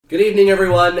Good evening,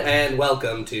 everyone, and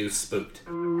welcome to Spooked.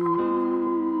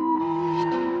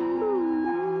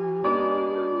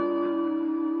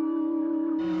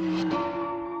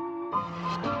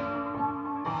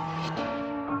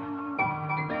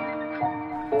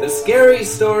 The Scary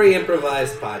Story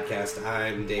Improvised Podcast.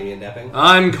 I'm Damian Depping.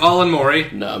 I'm Colin Morey.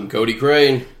 And I'm Cody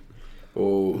Crane.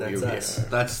 Oh, That's us.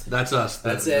 That's us.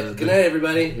 That's it. Good night,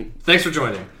 everybody. Thanks for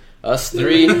joining. Us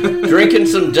three drinking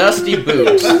some dusty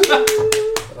booze.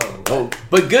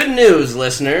 But good news,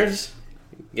 listeners.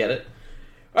 Get it?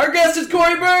 Our guest is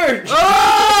Korri Birch!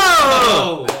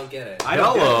 Oh! I don't get it.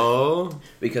 Hello.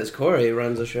 Because Korri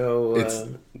runs a show, It's-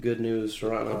 Good News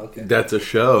Toronto. Oh, okay. That's a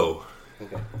show.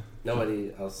 Okay.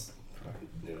 Nobody else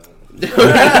knew it. You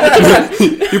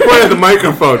pointed at the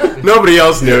microphone. Nobody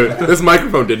else knew it. This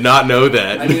microphone did not know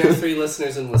that. I mean, our 3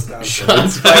 listeners in Wisconsin.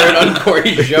 Shots fired on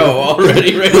Korri's show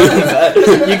already. Right off the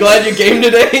bat. You glad you came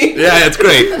today? Yeah, it's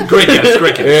great. Great guest,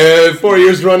 great guest. 4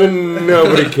 years running,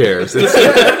 nobody cares.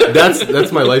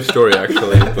 That's my life story,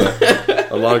 actually,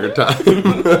 but a longer time.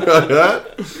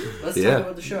 Let's Yeah. talk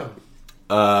about the show.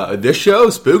 This show,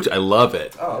 Spooked, I love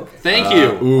it. Oh, okay. Thank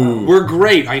you. Ooh. We're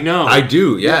great, I know. I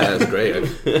do, yeah, it's great.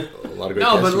 A lot of great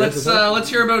No, guests. but let's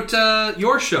hear about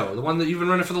your show, the one that you've been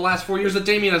running for the last 4 years that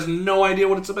Damien has no idea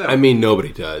what it's about. I mean,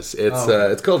 nobody does. It's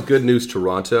okay. it's called Good News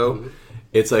Toronto. Mm-hmm.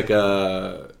 It's like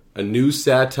a news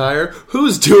satire.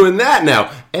 Who's doing that now?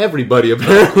 Everybody,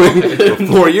 apparently.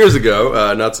 4 years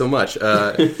ago, not so much.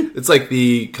 It's like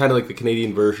the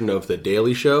Canadian version of the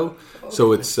Daily Show.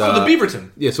 So it's the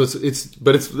Beaverton. Yeah, so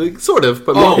it's like, sort of,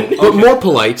 but more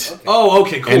polite. Okay. Oh,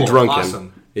 okay, cool. And drunken.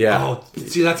 Awesome. Yeah. Oh,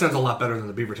 see, that sounds a lot better than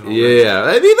the Beaverton. already. Yeah.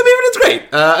 I mean, the Beaverton's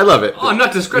great. I love it. Oh, I'm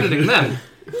not discrediting them,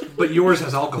 but yours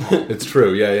has alcohol. It's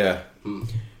true. Yeah.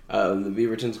 The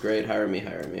Beaverton's great. Hire me.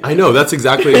 I know, that's the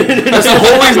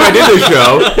whole reason I did this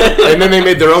show. And then they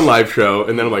made their own live show,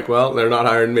 and then I'm like, well, they're not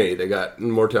hiring me. They got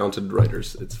more talented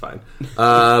writers. It's fine.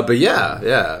 But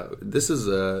yeah. This is,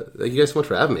 thank you guys so much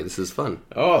for having me. This is fun.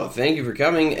 Oh, thank you for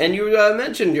coming. And you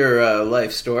mentioned your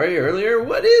life story earlier.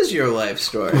 What is your life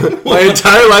story? My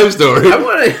entire life story. I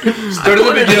want to Start at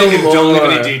the beginning and don't leave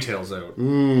any details out.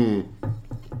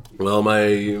 Well,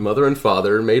 my mother and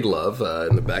father made love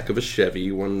in the back of a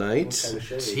Chevy one night.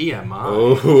 TMI.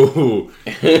 Oh,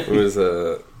 it was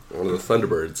one of the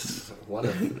Thunderbirds. One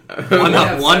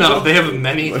of One of. They have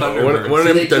many Thunderbirds. One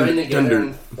of Do them they join together Thunder.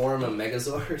 and form a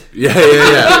Megazord? Yeah.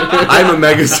 I'm a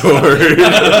Megazord.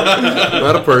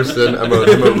 Not a person. I'm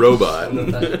a robot.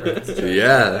 And the Thunderbirds join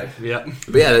Yeah. together. Yep.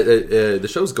 But yeah, the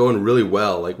show's going really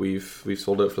well. Like we've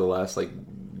sold it for the last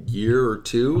year or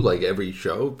two, like every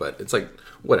show. But it's like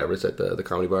whatever. It's at the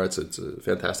Comedy Bar. It's a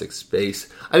fantastic space.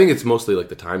 I think it's mostly like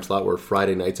the time slot where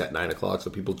Friday nights at 9:00,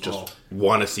 so people just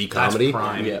want to see comedy. That's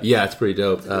prime. Yeah. It's pretty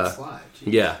dope. It's live.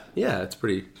 Jeez. Yeah, it's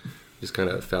pretty. Just kind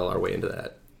of fell our way into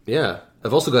that. Yeah,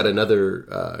 I've also got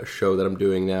another show that I'm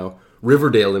doing now,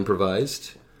 Riverdale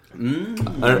Improvised.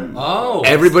 Oh.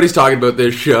 Everybody's talking about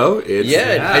this show. It's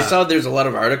Yeah, I saw there's a lot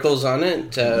of articles on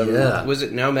it. Yeah. Was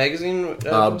it Now Magazine?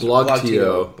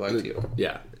 Blogtio. Blogtio.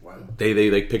 Yeah. Wow.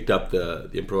 They picked up the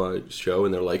improvised show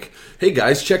and they're like, "Hey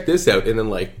guys, check this out!" And then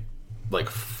like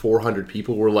 400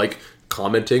 people were like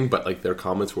commenting, but like their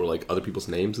comments were like other people's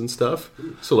names and stuff.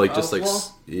 So like just like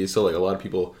so like a lot of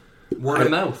people Word of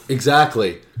mouth.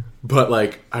 Exactly. But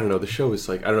like I don't know, the show is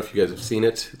like I don't know if you guys have seen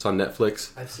it. It's on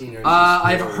Netflix. I've seen her.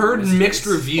 I've heard mixed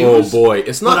Oh reviews. boy,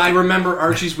 it's not. But I remember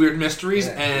Archie's Weird Mysteries,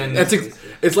 and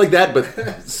It's like that, but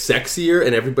sexier,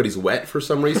 and everybody's wet for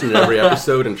some reason in every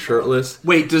episode and shirtless.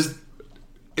 wait, is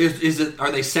it?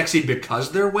 Are they sexy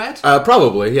because they're wet?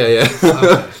 Probably, yeah.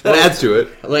 That adds to it.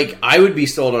 Like, I would be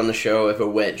sold on the show if a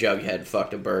wet jughead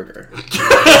fucked a burger. Does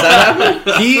that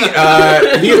happen?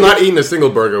 He has not eaten a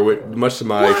single burger, much to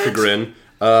my chagrin.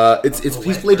 He's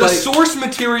played The by source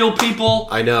material people.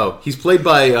 I know he's played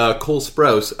by Cole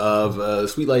Sprouse of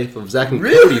Sweet Life of Zack and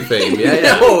Cody fame.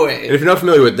 Yeah. No way. And if you're not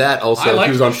familiar with that, I also like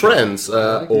he was on the show. Friends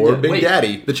or Big Wait.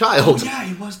 Daddy, the child. Yeah,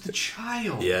 he was the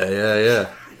child. Yeah.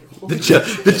 The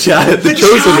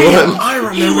chosen one. I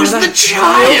remember He was that the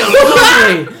child.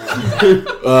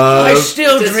 I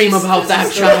still dream about that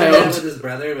Does he still play child. with his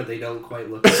brother, but they don't quite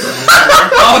look the same.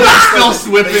 Oh, they're still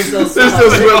swipping. They're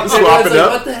still swapping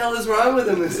up. What the hell is wrong with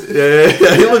him?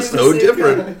 Yeah. He looks so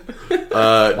different.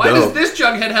 Why does this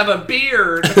jughead have a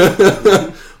beard?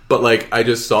 But like, I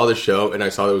just saw the show and I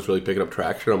saw that it was really picking up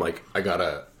traction. I'm like, I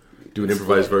gotta do an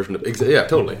improvised version of. Yeah,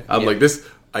 totally. I'm like this.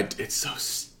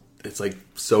 It's like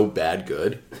so bad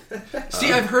good.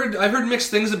 See, I've heard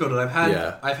mixed things about it.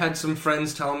 Yeah. I've had some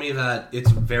friends tell me that it's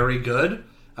very good,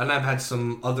 and I've had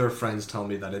some other friends tell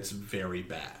me that it's very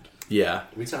bad. Yeah.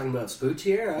 we talking about Spooked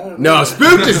here? I don't know. No,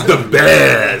 Spooked is the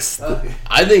best. Okay.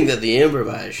 I think that the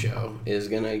improvised show is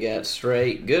gonna get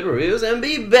straight good reviews and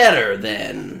be better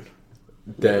than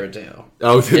Riverdale.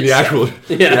 Oh, the actual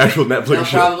They'll Netflix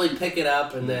show. probably pick it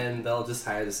up and then they'll just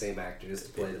hire the same actors to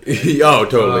play the part. Oh,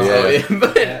 totally. Yeah.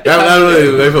 But That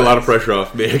really, they put a lot of pressure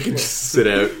off me. I can just sit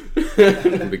out.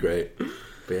 It'd be great.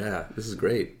 But yeah, this is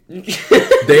great.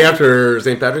 Day after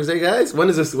St. Patrick's Day, guys. When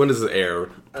does this air?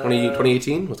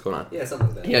 2018? What's going on? Yeah, something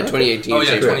like that. yeah, 2018. Oh, yeah,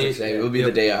 St. Patrick's 2018. Day will be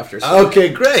the day after. So, Okay,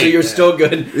 great. so you're still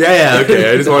good. Yeah,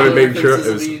 okay. I just wanted to make sure it This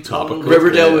was will be topical.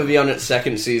 Riverdale Yeah. will be on its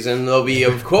second season. There'll be,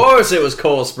 of course, it was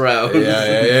Cole Sprout.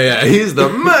 Yeah. He's the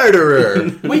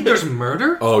murderer. Wait, there's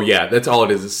murder? Oh, yeah. That's all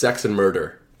it is sex and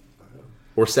murder.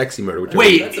 Or sexy murder. Whichever.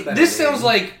 Wait, That's a better this name. sounds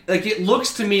like it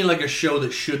looks to me like a show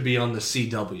that should be on the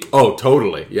CW. Oh,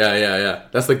 totally. Yeah.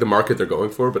 That's like the market they're going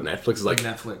for, but Netflix is like,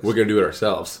 Netflix. we're going to do it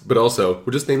ourselves. But also,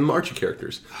 we'll just name them Archie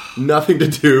characters. Nothing to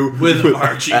do With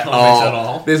Archie at comics at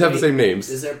all. They just have the same names.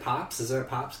 Is there Pops? Is there a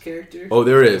Pops character? Oh,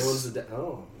 there Who is. owns the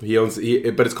oh. He owns,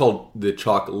 but it's called the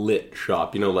Chocolate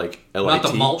Shop. You know, like LIT. Not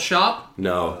the malt shop?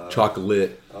 No,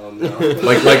 chocolate. Oh no.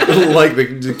 like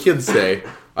the kids say.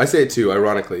 I say it too,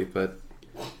 ironically, but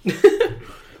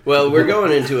Well, we're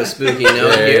going into a spooky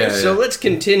note Yeah, here, yeah. so let's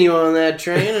continue on that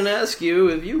train and ask you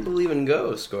if you believe in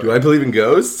ghosts. Corey. do I believe in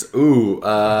ghosts? Ooh,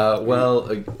 well,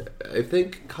 I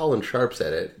think Colin Sharp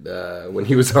said it when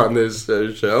he was on this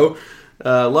show.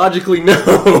 Logically,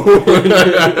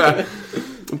 no.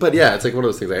 But yeah, it's like one of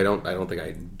those things. I don't think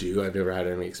I do. I've never had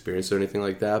any experience or anything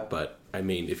like that. But I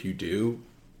mean, if you do,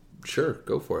 sure,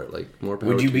 go for it. Like more power.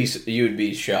 Would you to be? You'd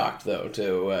be shocked though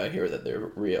to hear that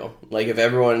they're real. Like if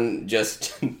everyone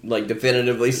just like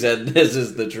definitively said this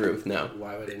is the truth. No.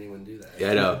 Why would anyone do that?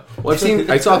 Yeah, I know. Well,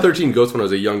 I saw 13 Ghosts when I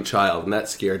was a young child, and that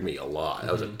scared me a lot.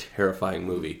 That was a terrifying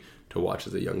movie to watch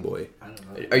as a young boy. I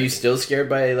don't know. Are you still scared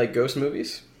by like ghost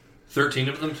movies? 13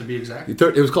 of them, to be exact. It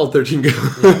was called 13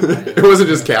 Ghosts. It wasn't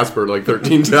just Casper like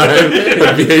 13 times. On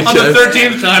the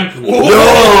 13th time,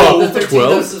 No! The 13 12?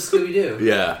 Ghosts of Scooby-Doo.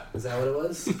 Yeah. Is that what it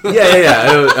was?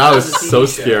 Yeah. That was It was a so TV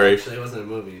show, scary. Actually, it wasn't a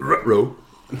movie. Ruh-roh.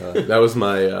 That was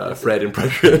my Fred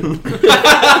impression. Pretty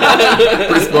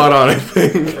spot on, I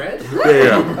think. Fred?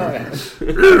 Yeah.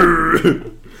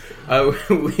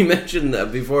 We mentioned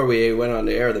that before we went on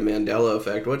to air, the Mandela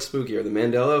effect. What's spookier, the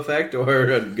Mandela effect or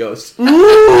a ghost?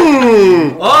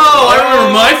 Oh, I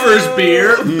remember my first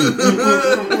beer.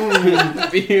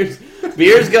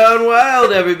 Beer's gone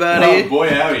wild, everybody. boy,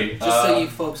 howdy. Just so you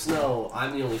folks know,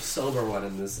 I'm the only sober one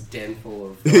in this den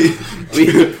full of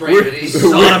We're- depravity.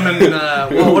 Sodom and,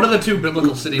 well, what are the two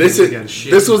biblical cities again?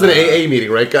 Shit. This was an AA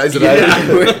meeting, right, guys? Did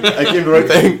I came to the right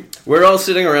thing? We're all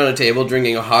sitting around a table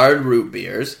drinking hard root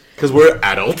beers, Because we're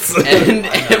adults. and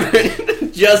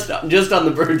just on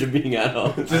the verge of being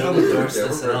adults. I don't endorse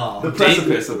this at all.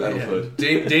 precipice of adulthood.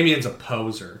 Damien's a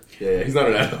poser. Yeah, he's not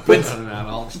an adult. He's not an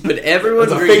adult. But everyone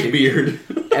It's a drinking, fake beard.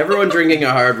 everyone drinking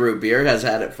a hard root beer has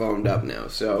had it foamed up now.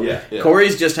 So Yeah.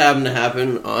 Corey's just happened to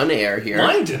happen on air here.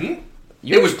 Mine didn't.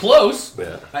 It was close.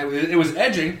 Yeah. It was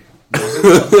edging.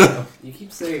 You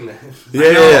keep saying that.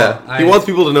 Yeah. He wants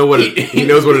people to know what he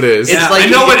knows what it is. It's Yeah, like I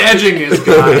know what edging is,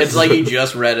 guys. It's like he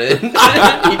just read it. He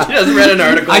just read an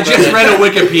article. I about just it. read a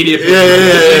Wikipedia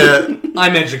page. Yeah.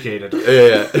 I'm educated.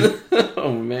 Yeah.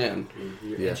 Oh man.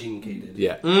 You're Yeah. educated.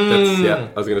 Yeah.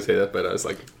 I was going to say that, but I was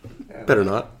like, better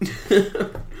not.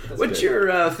 What's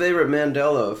your favorite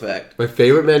Mandela effect? My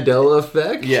favorite Mandela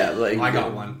effect? Yeah, like I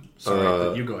got one. Sorry,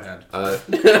 but you go ahead.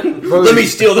 Let me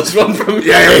steal this one from you.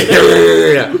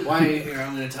 Yeah. Why are you here?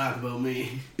 I'm going to talk about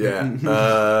me. Yeah.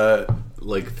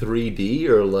 Like 3D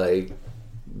or like,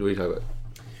 what are you talking about?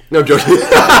 No, I'm joking.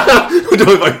 I'm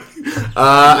joking.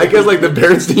 I guess like the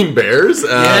Berenstain Bears.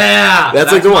 Yeah,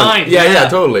 that's like the one. mine. Yeah,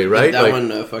 totally. Right. That like,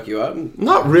 one fuck you up?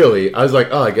 Not really. I was like,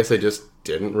 oh, I guess I just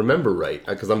didn't remember right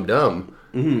because I'm dumb.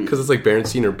 Because it's like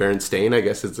Berenstain or Berenstain. I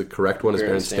guess it's the correct one is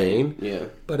Berenstain. Yeah.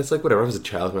 But it's like whatever. I was a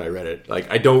child when I read it.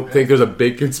 Like I don't think there's a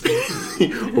big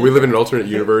conspiracy. Or we live in an alternate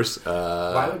universe.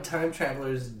 Why would time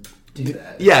travelers do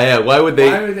that? Yeah. Why would they?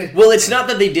 Why would they? Well, it's not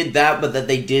that they did that, but that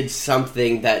they did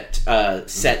something that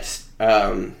sets.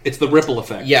 It's the ripple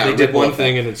effect. Yeah, they did ripple one effect.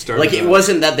 thing and it started. Like it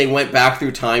wasn't that they went back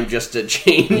through time just to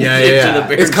change Yeah. it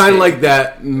to the It's kind Berenstain. of like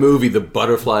that movie, The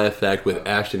Butterfly Effect, with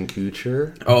Ashton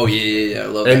Kutcher. Oh yeah. I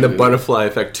love And that The movie. Butterfly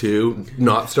Effect 2,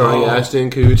 not starring Oh.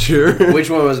 Ashton Kutcher. Which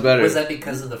one was better? Was that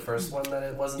because of the first one that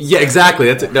it wasn't? Yeah, exactly.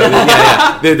 That's it. No,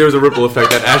 yeah. There was a ripple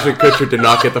effect that Ashton Kutcher did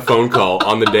not get the phone call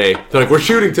on the day. They're like, "We're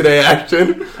shooting today,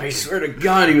 Ashton." I swear to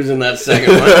God, he was in that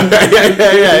second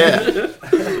one. yeah.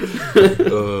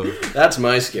 That's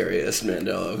my scariest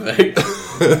Mandela effect.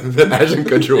 That Ashton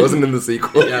Kutcher wasn't in the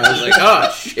sequel. Yeah, I was like, oh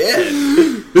shit.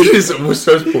 He just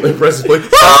starts presses play.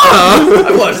 Ah!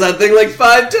 I watched that thing like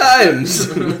 5 times.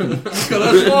 Got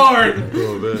us Lord.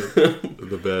 Oh man,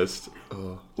 the best.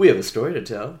 Oh. We have a story to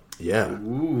tell. Yeah.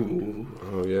 Ooh.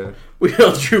 Oh yeah. We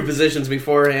all drew positions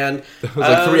beforehand. That was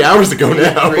like 3 hours ago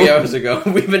now. 3 hours ago.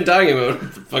 We've been talking about the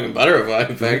fucking butterfly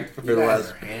effect for You the guys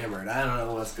last... are hammered. I don't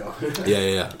know what's going on.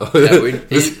 Yeah. we-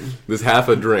 this half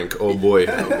a drink. Oh boy,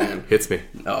 man. hits me.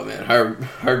 Oh man,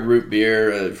 hard root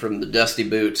beer from the Dusty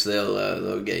Boots.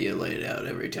 They'll get you laid out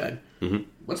every time. Mm-hmm.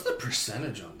 What's the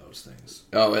percentage on those things?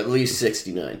 Oh, at least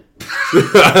 69.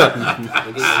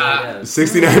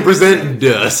 69%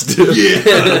 dust.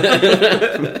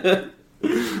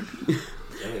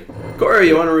 Korri,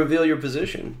 you want to reveal your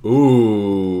position?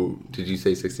 Ooh, did you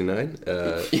say 69?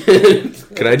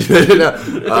 Can I do that now?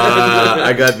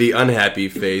 I got the unhappy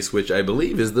face, which I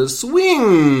believe is the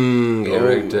swing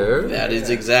character. That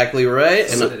is exactly right.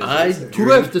 And I Who do I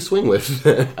drew... have to swing with?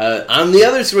 I'm the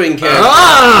other swing character.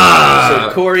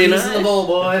 Ah! So Korri and Pieces of I... bowl,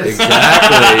 boys.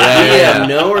 Exactly, We yeah. have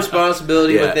no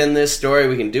responsibility Yeah. within this story.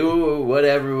 We can do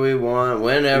whatever we want,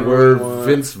 whenever We're we want.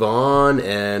 Vince Vaughn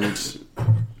and...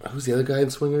 Who's the other guy in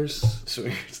Swingers?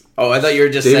 Oh, I thought you were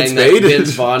just David saying Spade? that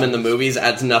Vince Vaughn in the movies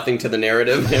adds nothing to the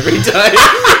narrative every time.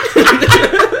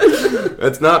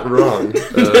 That's not wrong.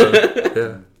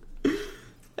 Yeah.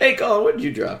 Hey, Colin, what did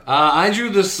you draw? I drew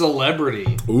the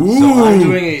celebrity. Ooh. So I'm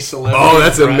doing a celebrity. Oh,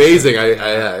 that's impression. amazing.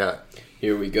 Yeah.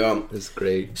 Here we go. That's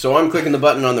great. So I'm clicking the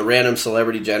button on the random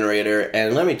celebrity generator,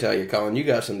 and let me tell you, Colin, you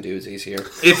got some doozies here.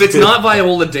 If it's not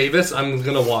Viola Davis, I'm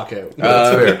gonna walk out.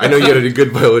 That's fair. I know you got a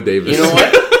good Viola Davis. You know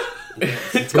what?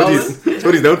 That's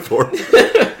what he's known for.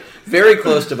 Very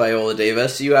close to Viola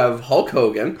Davis. You have Hulk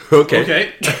Hogan.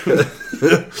 Okay.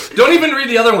 Don't even read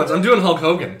the other ones. I'm doing Hulk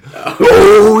Hogan.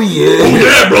 Oh,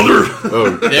 yeah, brother. Oh,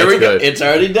 There we go. good. It's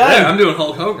already done. Yeah, I'm doing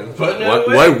Hulk Hogan.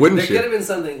 Why wouldn't There could have you? been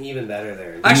something even better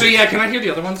there. Actually, yeah. Can I hear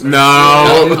the other ones?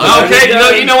 No.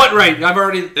 Okay. You know what? Right. I've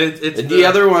already. It's The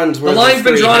other ones were the line's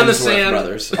been three drawn in the Hemsworth sand.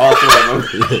 brothers. All 3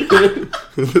 of them.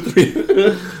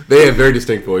 They have very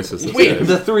distinct voices. those Wait, guys.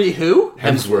 the 3 who?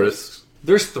 Hemsworths.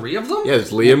 There's 3 of them. Yeah,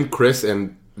 it's Liam, Chris,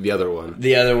 and the other one.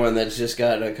 The other one that's just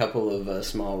got a couple of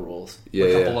small roles. Yeah,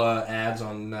 A couple yeah. ads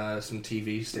on some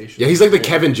TV stations. Yeah, he's like the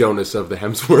Kevin Jonas of the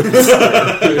Hemsworths.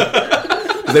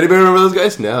 Does anybody remember those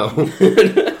guys? No.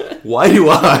 Why do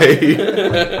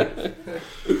I?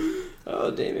 Oh,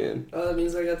 Damien. Oh, that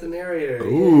means I got the narrator.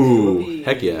 Ooh, Yay.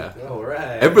 heck yeah. All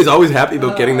right. Everybody's always happy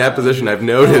about getting that position. I've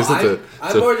noticed.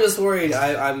 I'm more just worried.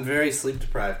 I'm very sleep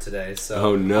deprived today. So.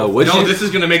 Oh no! This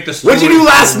is gonna make the story. What'd you do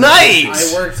last night?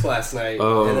 I worked last night,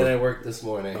 Oh. and then I worked this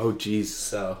morning. Oh jeez.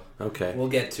 So Okay. we'll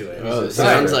get to it. Oh, it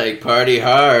sounds like party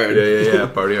hard. Yeah.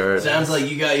 Party hard. Sounds like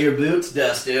you got your boots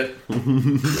dusted.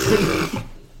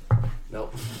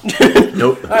 Nope.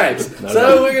 Nope. All right.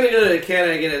 So we're gonna go to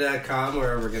caniget.com,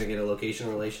 where we're gonna get a location,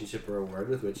 relationship, or a word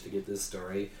with which to get this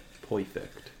story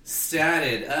Perfect.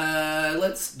 started.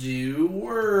 Let's do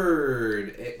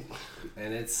word,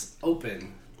 and it's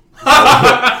open.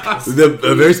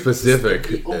 Very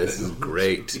specific. Open. This is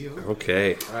great.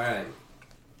 Okay. All right.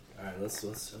 Let's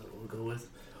we'll go with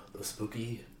the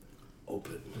spooky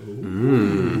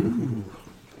open.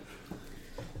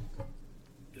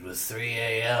 It was 3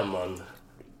 a.m. on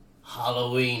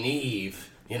Halloween Eve.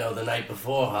 You know, the night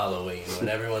before Halloween, when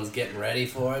everyone's getting ready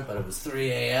for it. But it was 3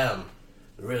 a.m.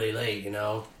 Really late. You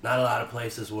know, not a lot of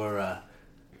places were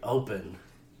open.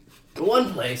 But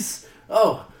one place,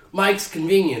 Mike's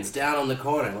Convenience down on the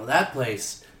corner. Well, that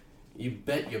place, you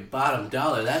bet your bottom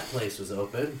dollar that place was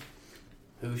open.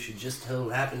 Who should just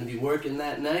happen to be working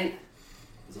that night?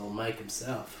 It was old Mike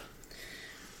himself.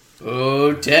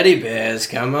 Oh, teddy bears,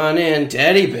 come on in,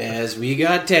 teddy bears. We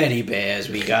got teddy bears.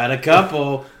 We got a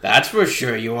couple. That's for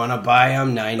sure. You want to buy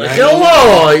them? $9.99.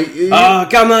 Hello. Oh,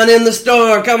 come on in the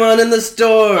store. Come on in the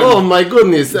store. Oh my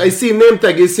goodness! I see name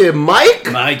tag. It say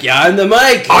Mike. Mike, yeah, I'm the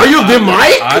Mike. Are you the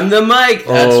Mike? I'm the Mike.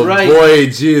 That's oh, right. Boy,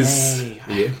 jeez.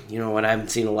 Hey, Yeah. you know what? I haven't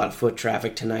seen a lot of foot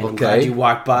traffic tonight. I'm Okay. glad you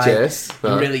walked by. Yes.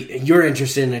 You're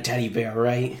interested in a teddy bear,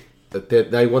 right?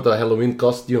 I want a Halloween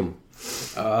costume.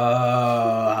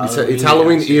 Oh, It's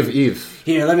Halloween Eve.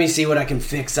 Here, let me see what I can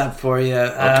fix up for you.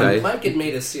 Okay. Mike had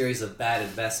made a series of bad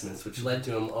investments, which led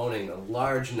to him owning a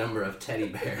large number of teddy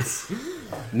bears.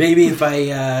 Maybe if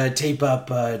I tape up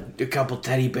a couple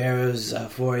teddy bears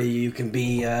for you, you can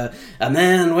be a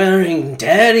man wearing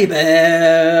teddy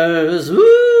bears.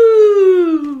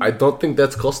 Woo! I don't think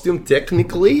that's costume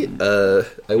technically.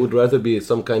 I would rather be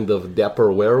some kind of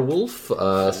dapper werewolf,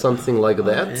 something like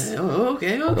that.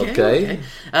 Okay.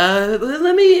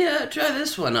 Let me try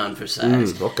this one on for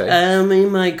size. Okay.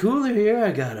 In my cooler here,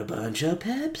 I got a bunch of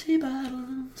Pepsi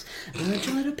bottles. A bunch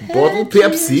of little Pepsi. Bottle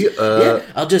Pepsi. Yeah,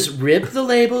 I'll just rip the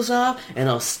labels off and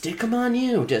I'll stick them on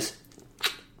you. Just.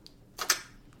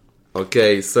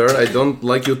 Okay, sir, I don't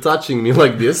like you touching me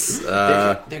like this.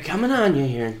 They're coming on you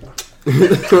here.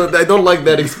 I don't like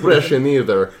that expression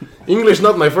either. English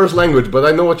not my first language, but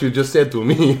I know what you just said to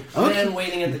me. A man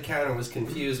waiting at the counter was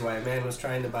confused why a man was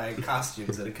trying to buy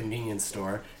costumes at a convenience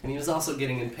store, and he was also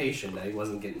getting impatient that he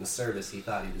wasn't getting the service he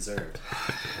thought he deserved.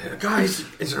 Guys,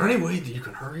 is there any way that you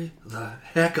can hurry the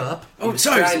heck up? He was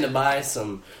trying to buy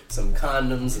some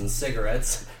condoms and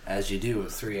cigarettes, as you do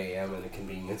at 3 a.m. in a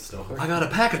convenience store. I got a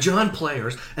pack of John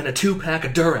Players and a 2-pack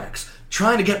of Durex.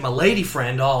 Trying to get my lady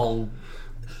friend all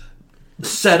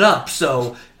set up,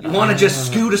 so you want to just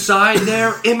scoot aside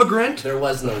there, immigrant? There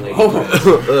was no lady.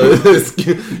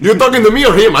 You're talking to me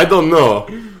or him? I don't know.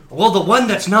 Well, the one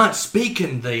that's not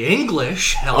speaking the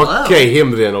English. Hello. Okay, him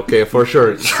then. Okay, for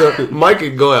sure. So, Mike,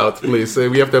 go out, please.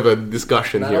 We have to have a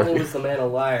discussion Not here. only was the man a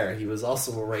liar, he was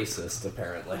also a racist,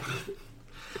 apparently.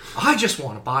 I just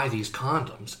want to buy these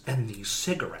condoms and these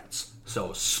cigarettes.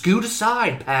 So scoot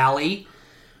aside, pally.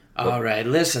 All right,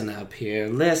 listen up here.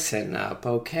 Listen up,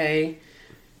 okay?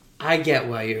 I get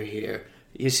why you're here.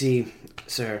 You see,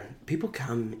 sir, people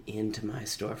come into my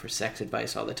store for sex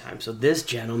advice all the time, so this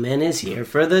gentleman is here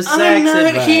for the sex I'm not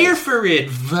advice. here for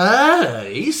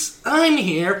advice. I'm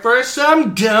here for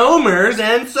some domers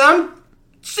and some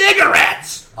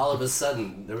cigarettes. All of a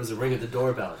sudden, there was a ring at the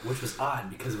doorbell, which was odd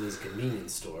because it was a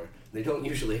convenience store. They don't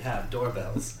usually have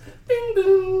doorbells. Bing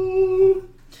boom!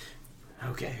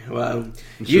 Okay, well,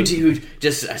 you two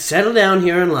just settle down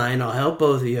here in line. I'll help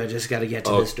both of you. I just got to get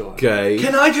to this door. Okay.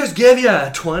 Can I just give you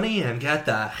a 20 and get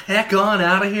the heck on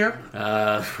out of here?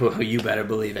 Well, you better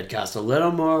believe it costs a little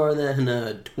more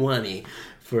than 20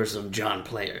 for some John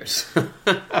Players.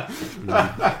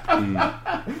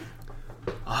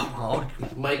 Oh,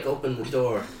 Mike opened the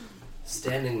door.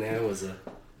 Standing there was a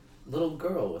little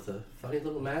girl with a funny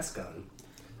little mask on.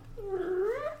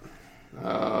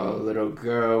 Oh, little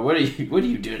girl, what are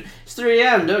you doing? It's 3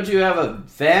 a.m. Don't you have a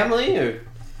family or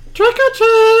Trick or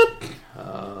treat!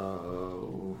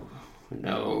 Oh,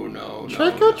 no.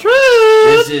 Trick or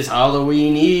treat! This is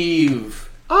Halloween Eve.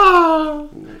 Oh,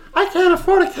 I can't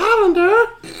afford a calendar.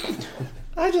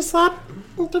 I just thought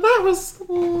tonight was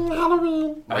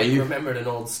Halloween. Mike remembered an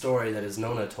old story that his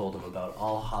Nona told him about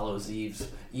All Hallows Eve,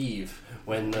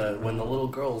 when the little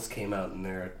girls came out in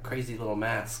their crazy little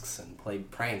masks and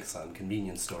played pranks on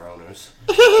convenience store owners.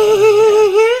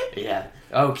 Yeah,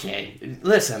 okay.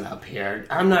 Listen up here.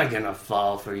 I'm not gonna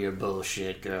fall for your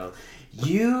bullshit, girl.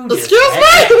 You just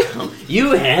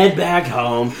You head back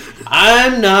home.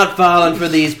 I'm not falling for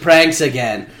these pranks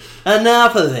again.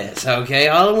 Enough of this, okay?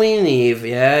 Halloween Eve.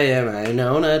 Yeah, my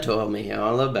Nona told me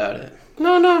all about it.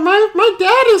 No, my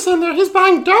daddy's in there. He's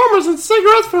buying domers and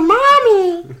cigarettes for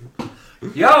mommy.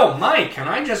 yo, Mike, can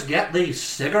I just get these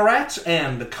cigarettes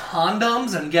and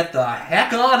condoms and get the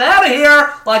heck on out of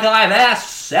here like I've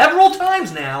asked several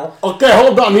times now? Okay,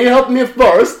 hold on. You help me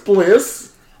first, please.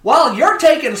 While you're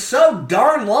taking so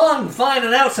darn long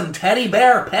finding out some teddy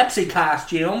bear Pepsi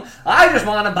costume, I just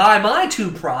want to buy my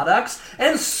 2 products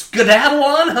and skedaddle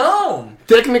on home.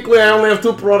 Technically, I only have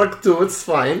 2 products too. It's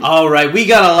fine. Alright, we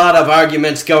got a lot of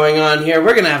arguments going on here.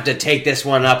 We're gonna have to take this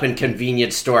one up in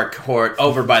convenience store court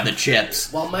over by the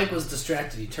chips. While Mike was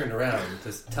distracted, he turned around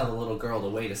to tell the little girl to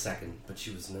wait a second, but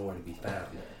she was nowhere to be found.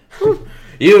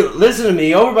 You, listen to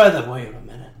me, over by the... Wait a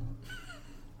minute.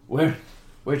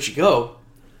 Where'd she go?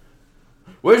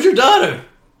 Where's your daughter?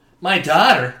 My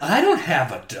daughter? I don't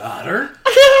have a daughter.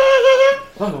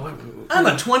 I'm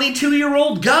a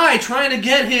 22-year-old guy trying to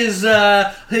get his,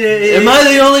 Am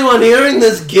I the only one hearing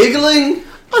this giggling?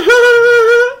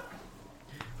 Oh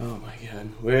my god,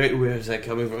 where is that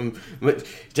coming from?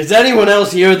 Does anyone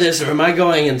else hear this, or am I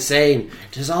going insane?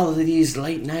 Does all of these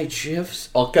late night shifts?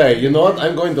 Okay, you know what?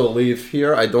 I'm going to leave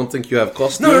here. I don't think you have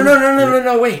costume.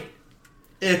 No, wait.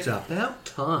 It's about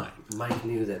time. Mike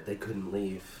knew that they couldn't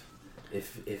leave.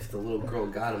 If the little girl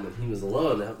got him when he was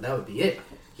alone, that would be it.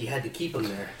 He had to keep him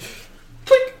there.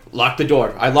 Click. Lock the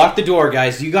door. I locked the door,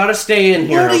 guys. You gotta stay in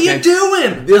here, What are okay? you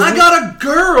doing? I got a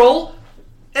girl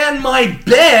and my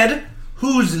bed,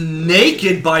 who's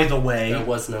naked, by the way, There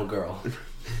was no girl.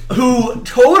 who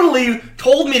totally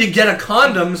told me to get a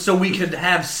condom so we could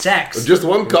have sex. Just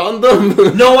 1 condom?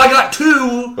 No, I got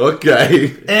 2,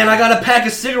 Okay. and I got a pack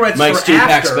of cigarettes Mike's for 2-pack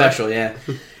after. special, yeah.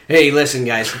 Hey, listen,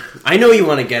 guys. I know you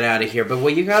want to get out of here, but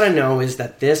what you gotta know is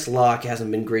that this lock hasn't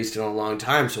been greased in a long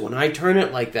time, so when I turn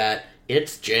it like that,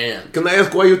 it's jammed. Can I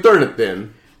ask why you turn it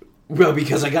then? Well,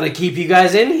 because I gotta keep you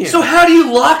guys in here. So how do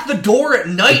you lock the door at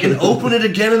night and open it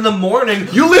again in the morning?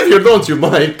 You live here, don't you,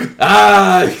 Mike?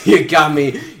 You got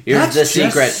me. Here's That's the just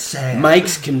secret. sad.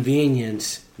 Mike's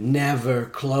Convenience never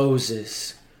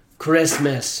closes.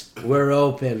 Christmas, we're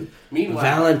open. Meanwhile-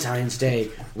 Valentine's Day,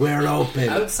 we're open.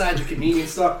 Outside the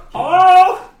convenience store.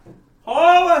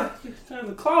 It's time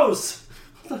to close.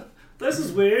 This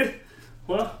is weird.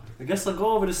 Well, I guess I'll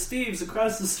go over to Steve's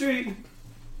across the street.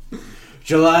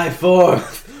 July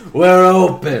 4th, we're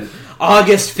open.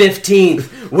 August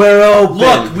 15th, we're open.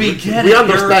 Look, we get We it.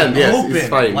 understand, You're yes, open. it's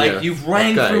fine, Like, yeah. you've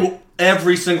rang Okay. through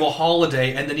every single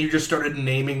holiday, and then you just started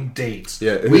naming dates.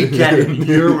 Yeah. We get it.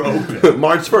 You're open.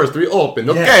 March 1st, we open.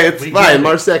 Yeah, Okay, it's we get fine. it.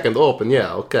 March 2nd, open.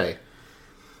 Yeah, okay.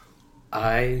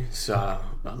 I saw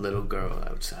a little girl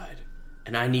outside,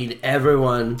 and I need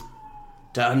everyone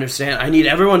to understand. I need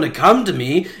everyone to come to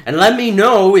me and let me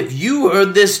know if you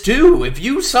heard this too, if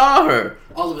you saw her.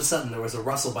 All of a sudden, there was a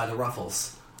rustle by the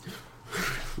ruffles.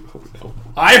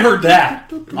 I heard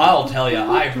that. I'll tell you,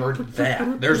 I heard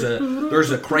that.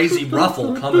 There's a crazy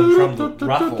ruffle coming from the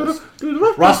ruffles.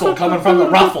 Rustle coming from the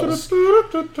ruffles.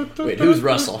 Wait, who's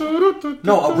Russell?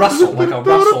 No, a rustle, like a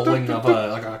rustling of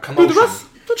a commotion.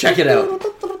 Check it out.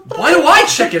 Why do I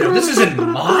check it out? This isn't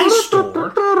my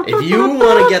store. If you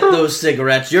want to get those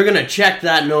cigarettes, you're gonna check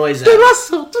that noise out.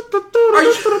 Are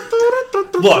you...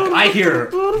 Look, I hear.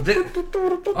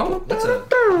 Oh, that's a.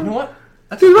 You know what?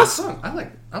 That's a good song.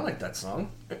 I like that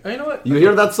song. You know what? You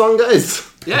hear that song, guys?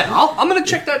 Yeah, I'm gonna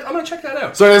check that. I'm gonna check that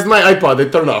out. Sorry, it's my iPod.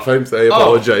 It turned off. I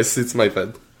apologize. It's my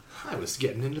bad. I was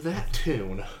getting into that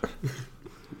tune.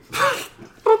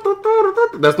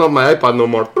 That's not my iPod no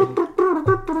more.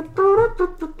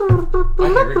 I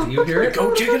hear it. Do you hear it?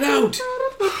 Go check it out.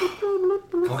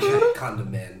 Okay.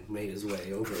 Condom Man made his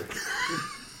way over.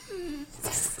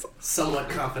 Somewhat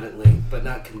confidently, but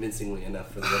not convincingly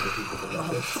enough for the other people to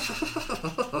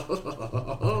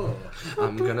notice.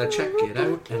 I'm gonna check it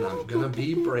out, and I'm gonna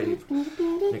be brave.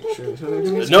 Make sure.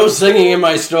 There's no singing in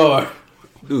my store.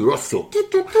 Dude, Russell.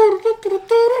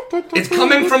 It's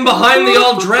coming from behind the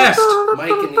all dressed. Mike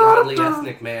and the oddly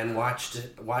ethnic man watched the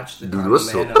condom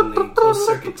Russell. man on the closed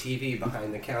circuit TV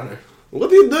behind the counter. What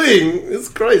are you doing? It's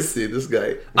crazy, this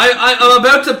guy.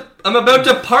 I'm about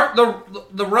to part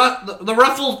the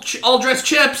ruffle all dressed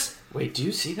chips. Wait, do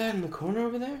you see that in the corner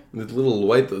over there? That little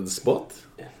white spot?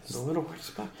 There's a little white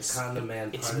spot. The condom man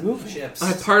It's parted moving. the chips.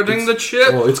 I'm parting the chip.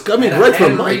 Oh, it's coming and right a from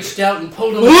hand Mike. reached out and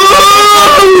pulled him.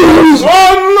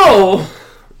 Oh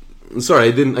no! Sorry,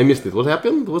 I missed it. What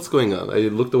happened? What's going on? I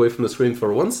looked away from the screen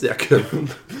for 1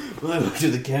 second. Well, I looked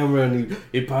at the camera and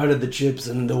he parted the chips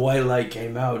and the white light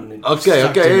came out and it Okay,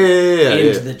 sucked okay, it yeah.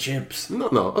 into the chips. No,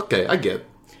 okay, I get.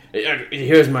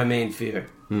 Here's my main fear.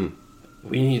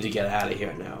 We need to get out of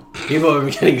here now. People are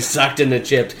getting sucked into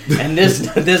chips, and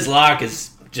this lock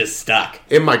is just stuck.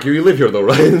 Hey, Mike, you live here though,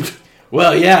 right?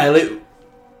 Well, yeah. Are you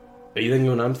thinking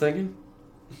what I'm thinking?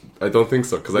 I don't think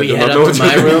so, because I We do head not know up what to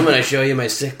my you're room and I show you my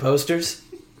sick posters.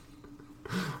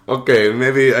 Okay,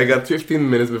 maybe I got 15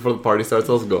 minutes before the party starts.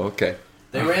 Let's go. Okay.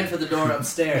 They ran for the door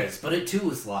upstairs, but it too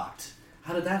was locked.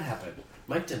 How did that happen?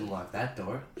 Mike didn't lock that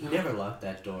door. He never locked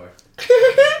that door.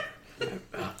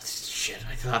 Oh, shit,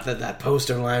 I thought that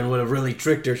poster line would have really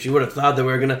tricked her. She would have thought that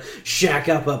we were going to shack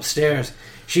up upstairs.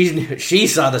 She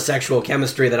saw the sexual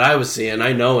chemistry that I was seeing.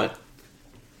 I know it.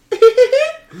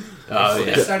 Oh, So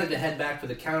they yeah. started to head back for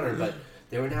the counter, but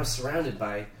they were now surrounded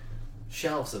by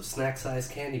shelves of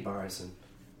snack-sized candy bars and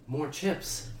more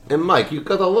chips. And Mike, you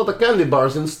got a lot of candy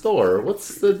bars in store.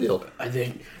 What's the deal? I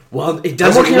think, well, it I'm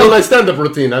doesn't working on my stand-up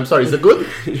routine. I'm sorry, is it good?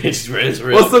 it's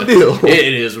real What's the deal?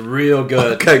 It is real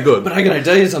good. Okay, good. But I gotta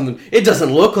tell you something. It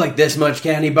doesn't look like this much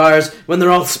candy bars when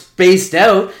they're all spaced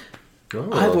out. Oh.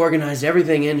 I've organized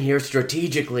everything in here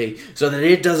strategically so that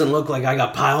it doesn't look like I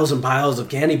got piles and piles of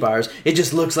candy bars. It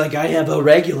just looks like I have a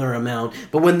regular amount.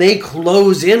 But when they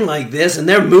close in like this and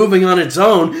they're moving on its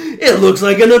own, it looks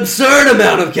like an absurd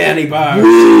amount of candy bars.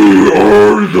 We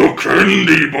are the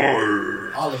candy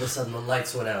bar. All of a sudden, the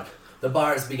lights went out. The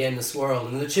bars began to swirl,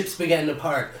 and the chips began to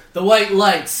part. The white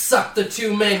light sucked the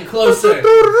two men closer,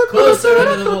 closer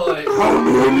into the void.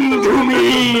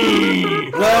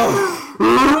 Well,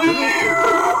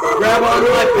 grab onto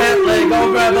my pant leg.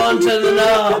 I'll grab onto the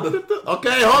knob.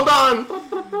 Okay, hold on.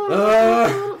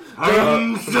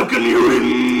 I'm sucking you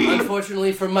in.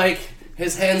 Unfortunately for Mike,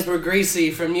 His hands were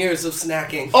greasy from years of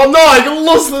snacking. Oh no, I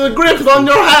lost the grip on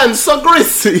your hands, so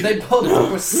greasy! They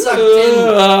both were sucked in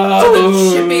to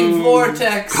the chipping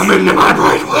vortex. Come into my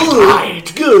bright white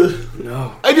light. Good.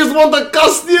 No. I just want the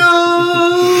costume!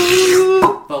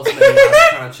 Both men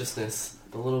lost consciousness.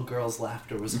 The little girl's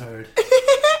laughter was heard.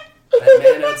 That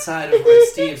man outside of Red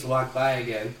Steve's walked by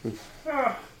again.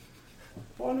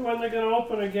 Wonder when they're gonna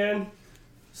open again.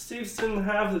 Steve's didn't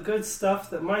have the good stuff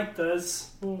that Mike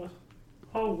does.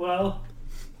 Oh well.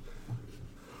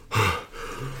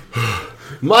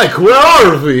 Mike, where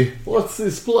are we? What's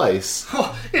this place?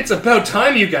 Oh, it's about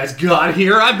time you guys got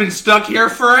here. I've been stuck here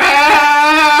for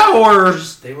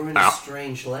hours. They were in a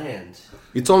strange land.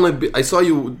 It's only... I saw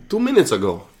you 2 minutes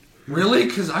ago. Really?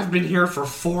 Because I've been here for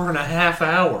 4.5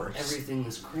 hours. Everything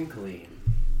was crinkly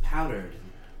and powdered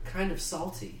and kind of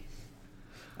salty.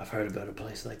 I've heard about a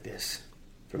place like this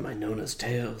from my Nona's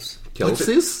tales.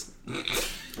 Kelsey's?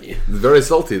 Yeah. It's very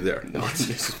salty there. No, it's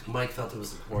just... Mike felt it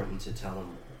was important to tell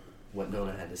him what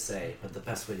Nona had to say, but the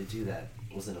best way to do that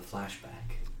was in a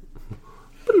flashback.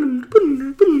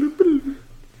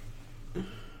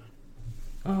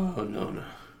 Oh, Nona.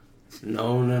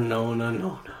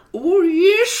 Nona. Oh,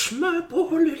 yes, my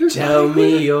poor little Tell Mike.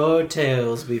 me your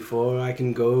tales before I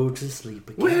can go to sleep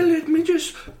again. Well, let me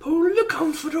just pull the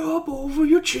comforter up over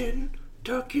your chin.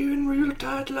 Tuck you in real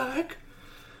tight like.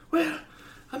 Well,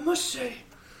 I must say,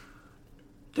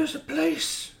 there's a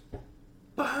place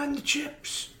behind the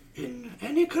chips in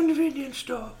any convenience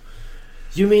store.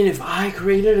 You mean if I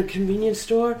created a convenience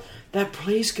store, that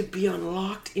place could be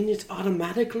unlocked in it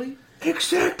automatically?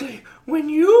 Exactly. When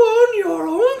you own your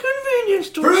own convenience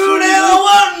store. Brunel,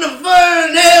 what in the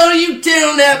fun hell are you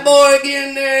telling that boy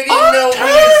again there? I'm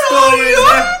telling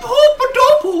young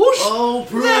Popadopoulos. Oh,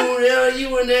 Brunel,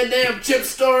 you in that damn chip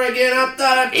store again? I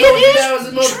thought I told It you is that was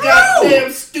the most true.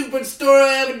 goddamn stupid story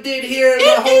I ever did here in my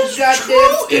It whole is goddamn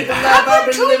true. stupid It life. I've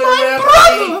happened been to living my around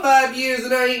brother. for 85 years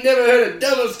and I ain't never heard a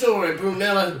dumber story,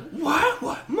 Brunella. What?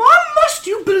 Why must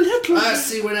you belittle I me?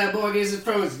 see where that boy gets it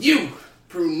from. It's you,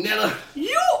 Brunella.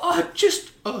 You are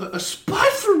just a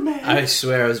spiteful man. I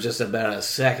swear I was just about a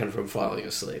second from falling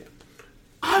asleep.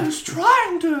 I was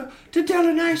trying to tell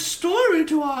a nice story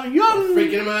to our young...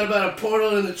 Freaking him out about a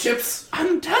portal and the chips.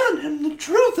 I'm telling him the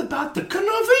truth about the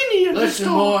convenience Listen,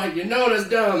 store. boy, you know that's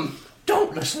dumb.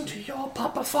 Don't listen to your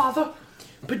papa, father.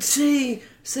 But say,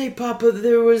 Papa,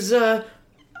 there was a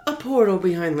portal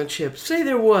behind the chips. Say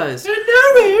there was. And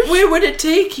there is. Where would it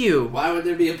take you? Why would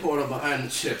there be a portal behind the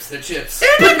chips? They're chips.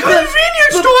 And the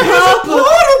convenience store has a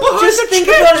portal behind Just the think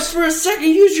chips. about it for a second.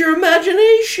 Use your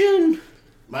imagination.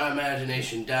 My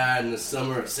imagination died in the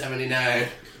summer of '79.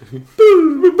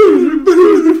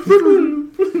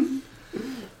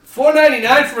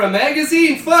 $4.99 for a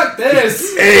magazine? Fuck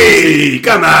this! Hey,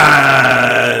 come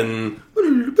on!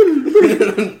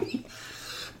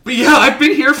 But yeah, I've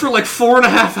been here for like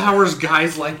 4.5 hours,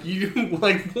 guys. Like you,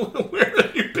 like where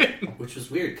have you been? Which was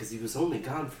weird because he was only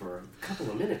gone for a couple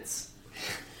of minutes.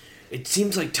 It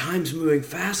seems like time's moving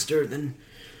faster than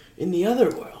in the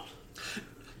other world.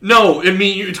 No, I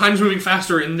mean time's moving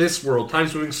faster in this world.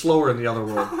 Time's moving slower in the other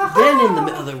world. Then in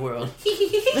the other world.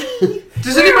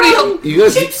 Does anybody help? You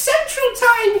guys... Chip Central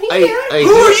time here!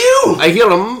 Who are you? I hear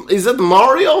him. Is that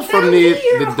Mario from the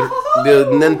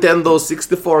Nintendo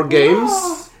 64 games?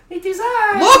 It is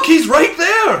I! Look, he's right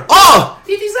there. Oh!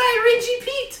 It is I, Reggie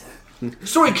Pete!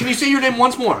 Sorry, can you say your name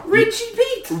once more? Reggie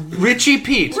Pete! Richie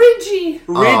Pete. Reggie!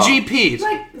 Ridgy Pete.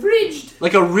 Like ridged,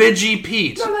 Like a Ridgy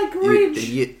Pete. not like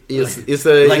ridge. It's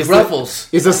a Like Ruffles.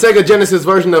 It's a Sega Genesis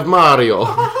version of Mario.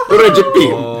 Reggie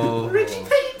Pete. Reggie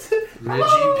Pete!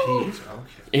 Ridgy Pete. Okay.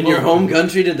 In your home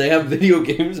country, did they have video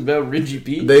games about Reggie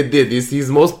Pete? They did. He's his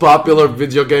most popular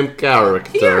video game Here,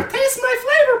 character. taste my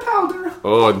flavor powder!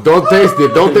 Oh, don't taste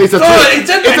it. Don't taste it. it's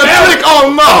in It's a my mouth. trick.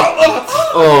 Oh no!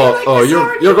 Oh, the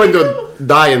you're sour going cream. to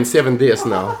die in 7 days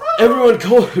now. Everyone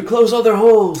close all their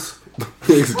holes.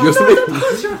 Excuse me.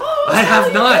 Close your holes! I have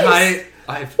Holy not. face.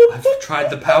 I've tried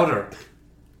the powder,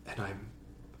 and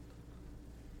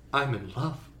I'm in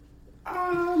love.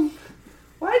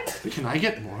 What? Can I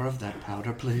get more of that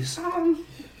powder, please?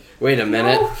 Wait a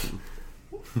minute.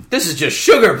 This is just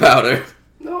sugar powder.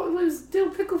 No, it was dill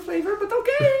pickle flavor, but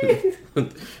okay.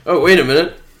 Oh, wait a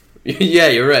minute. Yeah,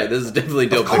 you're right. This is definitely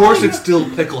dill Of course, pickle. it's still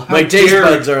pickle. How My taste dare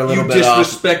buds are a little you bit off.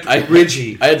 disrespect I-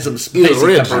 Ridgy. I had some spicy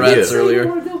rich, pepperettes yes. earlier.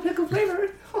 More dill pickle flavor.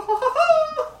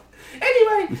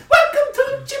 Anyway, welcome to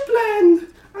Chipland.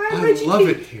 I'm I Reggie love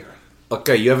Pete. it here.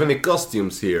 Okay, you have any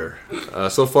costumes here?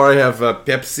 So far, I have a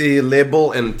Pepsi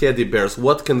label and teddy bears.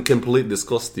 What can complete this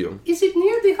costume? Is it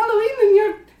near the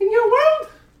Halloween in your world?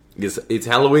 It's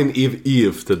Halloween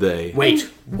Eve today. Wait,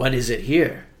 what is it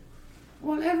here?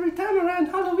 Well, every time around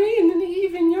Halloween in the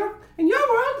eve in your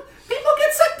world, people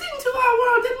get sucked into our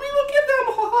world, and we will give them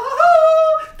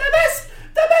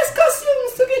the best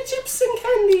costumes to get chips and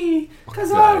candy.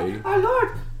 Because our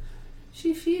Lord,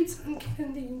 she feeds on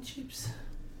candy and chips.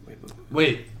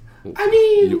 Wait. I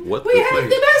mean, What? we have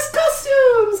the best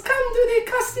costumes. Come to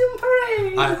the costume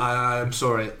parade. I'm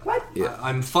sorry. What? Yeah.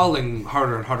 I'm falling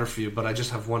harder and harder for you, but I just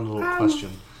have one little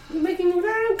question. You're making me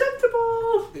very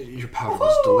uncomfortable. Your powder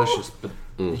was delicious, but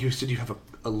you said you have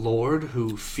a lord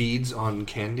who feeds on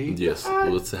candy? Yes,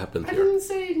 what's happened I here? didn't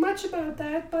say much about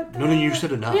that, but... No, you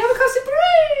said enough. We have a costume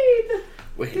parade!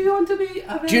 Wait. Do you want to be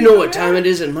a Do you know what time it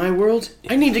is in my world?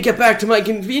 I need to get back to my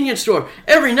convenience store.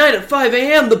 Every night at 5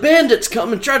 a.m., the bandits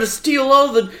come and try to steal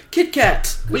all the Kit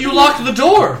Kats. But you locked the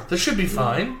door. That should be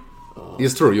fine.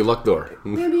 It's true, you locked door.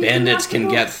 Bandits can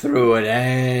get through at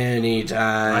any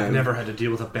time. I've never had to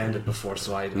deal with a bandit before,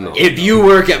 so I don't know. If you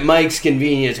work at Mike's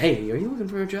Convenience... Hey, are you looking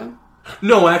for a job?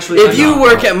 No, actually, If I'm you not.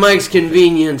 work at Mike's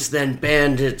Convenience, then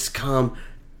bandits come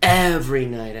every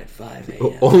night at 5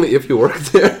 a.m. Only if you work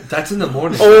there? That's in the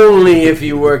morning. Only if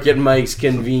you work at Mike's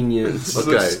Convenience. What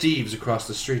about Okay. Steve's across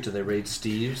the street? Do they raid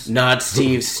Steve's? Not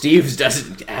Steve's. Steve's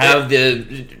doesn't have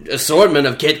the assortment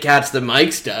of Kit Kats that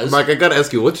Mike's does. Mike, I gotta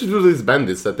ask you, what should do these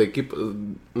bandits that they keep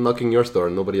knocking your store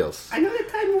and nobody else? I know the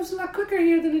time moves a lot quicker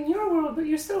here than in your world, but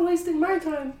you're still wasting my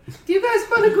time. Do you guys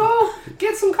want to go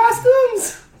get some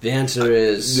costumes? The answer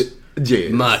is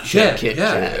James. matcha Kit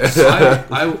Kats.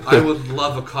 I would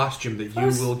love a costume that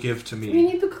you will give to We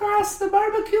me. need to cross the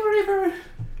barbecue river,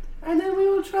 and then we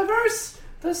will traverse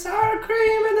the sour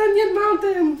cream and onion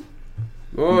mountain.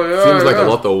 Oh, yeah, Seems like yeah. a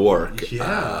lot of work.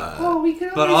 Yeah. Oh, we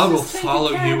can But I always will just take a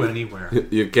follow cab. you anywhere.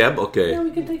 Your cab? Okay. Yeah,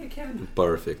 we can take a cab.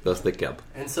 Perfect, that's the cab.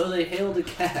 And so they hailed a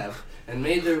cab and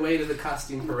made their way to the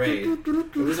costume parade.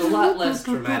 It was a lot less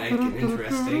dramatic and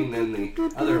interesting than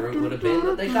the other route would have been,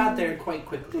 but they got there quite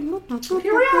quickly.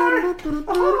 Here we are!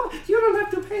 Oh, you don't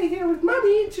have to pay here with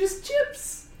money, just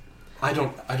chips. I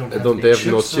don't have They have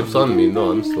no chips on me,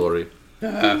 no, I'm sorry.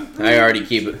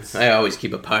 I always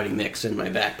keep a party mix in my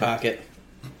back pocket.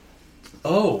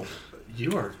 Oh,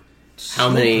 you are... How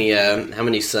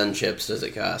many sun chips does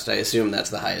it cost? I assume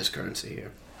that's the highest currency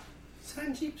here.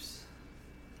 Sun chips.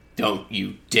 Don't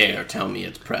you dare tell me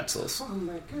it's pretzels. Oh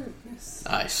my goodness.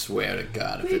 I swear to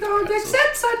God, if We it's don't pretzels.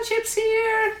 accept sun chips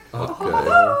here.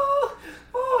 Okay.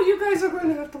 Oh, you guys are going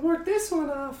to have to work this one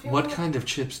off. What kind of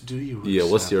chips do you Yeah,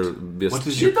 what's accept? your best What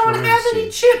is You your don't have currency? any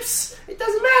chips. It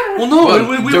doesn't matter. Well, no, Well,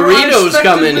 we were Doritos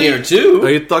come in unexpectedly- here too. Are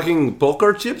you talking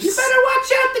poker chips? You better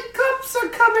watch out. The cops are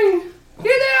coming.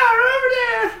 Here they are, over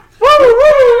there.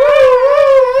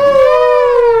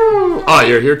 Oh,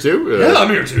 you're here too? Yeah, I'm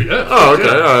here too, yeah. Oh, okay.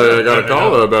 I got a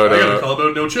call about... I got a call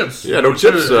about no chips. Yeah, no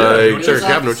chips. no Check chips. a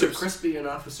cab, no Officer chips. Crispy and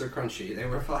Officer Crunchy. They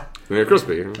were fine. Yeah,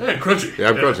 crispy. Yeah, crunchy. Yeah,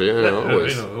 I'm crunchy, yeah,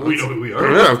 always. We know who we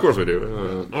are. Yeah, of course we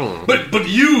do. But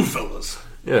you fellas,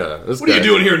 Yeah, this what guy. are you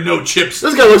doing here? No chips.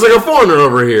 This guy looks like a foreigner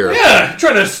over here. Yeah,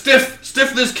 trying to stiff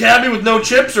this cabbie with no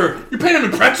chips, or you're paying him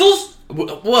in pretzels?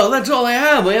 Well, that's all I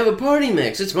have. I have a party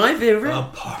mix. It's my favorite. A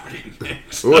party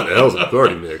mix. What the hell's a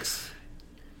party mix?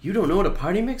 You don't know what a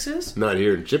party mix is? Not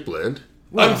here in Chipland.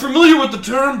 I'm familiar with the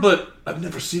term, but I've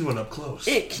never seen one up close.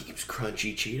 It keeps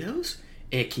crunchy Cheetos.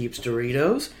 It keeps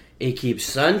Doritos. It keeps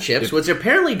Sun Chips, which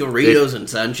apparently Doritos and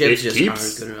Sun Chips just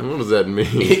aren't good enough. What does that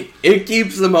mean? It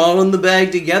keeps them all in the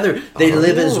bag together. They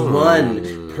live as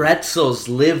one. Pretzels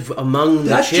live among the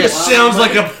That chips. just sounds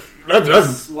like a...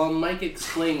 While Mike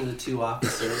explained to the two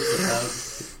officers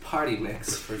about party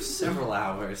mix for several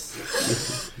hours.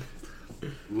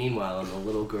 Meanwhile, in the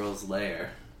little girl's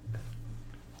lair,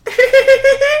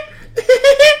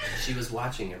 she was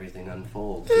watching everything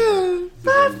unfold through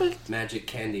the magic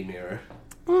candy mirror.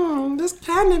 This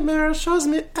candy mirror shows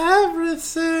me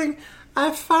everything.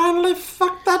 I finally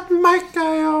fucked that Mike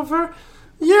guy over.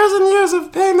 Years and years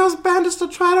of paying those bandits to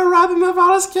try to rob him of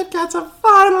all his Kit Kats have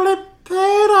finally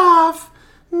paid off.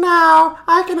 Now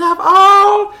I can have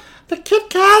all the Kit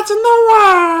Kats in the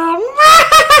world.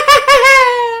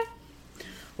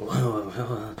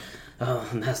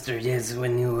 Master, yes,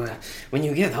 when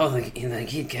you get all the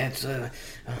Kit Kats,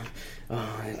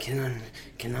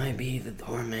 can I be the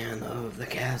doorman of the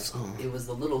castle? It was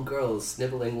the little girl's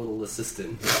sniveling little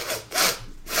assistant.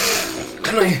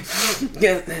 Can I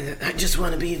get? I just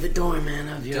want to be the doorman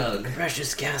of your Doug.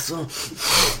 precious castle.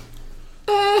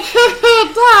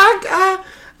 Doug,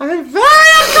 I'm very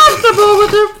uncomfortable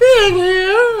with you being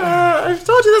here. I've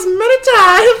told you this many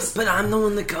times. But I'm the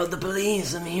one that called the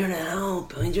police. I'm here to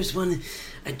help. I just,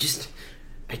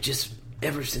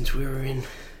 ever since we were in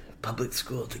public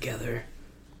school together.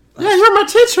 Yeah, you're my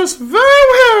teachers. Very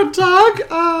weird,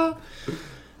 Doug.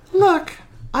 Look,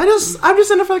 I'm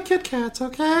just in it for the Kit Kats,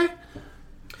 okay?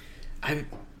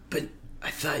 But I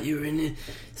thought you were in it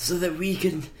so that we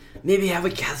could maybe have a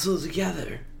castle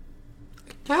together.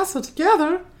 Castle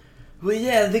together? Well,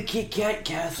 yeah, the Kit Kat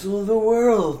castle of the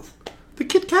world. The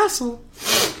Kit Castle?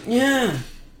 Yeah.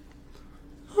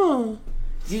 Oh.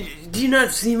 Do you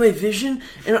not see my vision?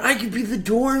 And I could be the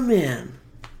doorman.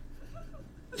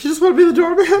 You just want to be the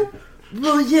doorman?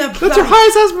 Well, yeah, That's your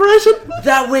highest aspiration?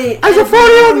 That way... As a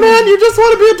 40-year-old man, you just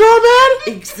want to be a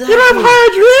doorman? Exactly. You don't have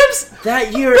higher dreams?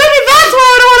 That year... Maybe that's why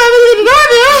I don't want anything to do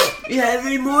with you! Yeah,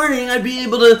 every morning I'd be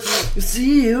able to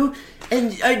see you,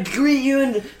 and I'd greet you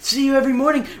and see you every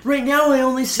morning. Right now I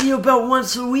only see you about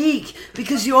once a week,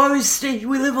 because you always stay...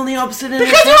 We live on the opposite end of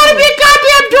Because you want to be a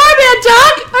goddamn doorman,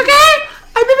 Doug, okay?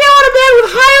 And maybe I want a man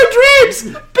with higher dreams,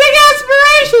 big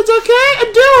aspirations, okay?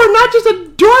 A doer, not just a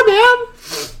doorman.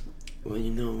 Well,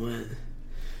 you know what?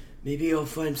 Maybe I'll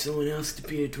find someone else to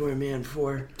be a doorman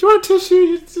for. Do you want a tissue?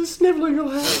 You're just sniveling your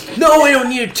head. No, I don't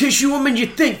need a tissue. What made you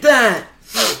think that?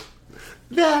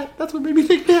 That's what made me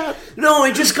think that. No,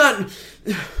 I just got...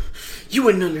 You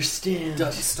wouldn't understand.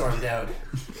 Doug stormed out.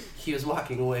 He was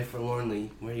walking away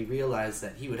forlornly, where he realized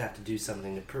that he would have to do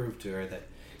something to prove to her that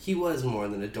he was more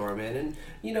than a doorman. And,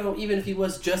 you know, even if he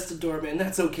was just a doorman,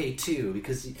 that's okay too,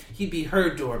 because he'd be her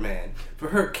doorman for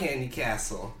her candy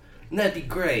castle. And that'd be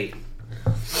great.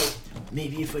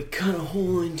 Maybe if I cut a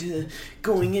hole into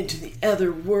going into the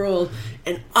other world,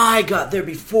 and I got there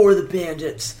before the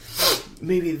bandits,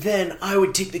 maybe then I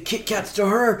would take the Kit Kats to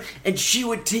her, and she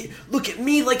would look at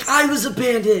me like I was a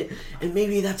bandit. And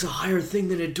maybe that's a higher thing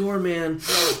than a doorman.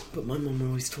 But my mom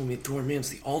always told me doorman's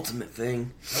the ultimate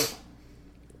thing.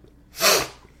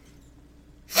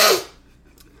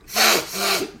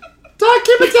 Doug,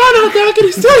 keep it down out there. I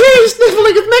can still hear you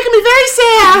sniffling. It's making me very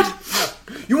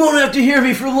sad. You won't have to hear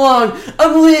me for long.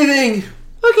 I'm leaving.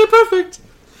 Okay, perfect.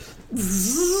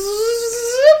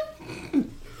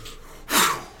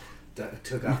 Doug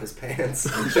took off his pants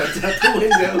and jumped out the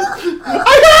window.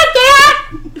 I got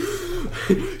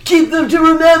that! Keep them to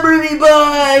remember me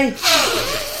by.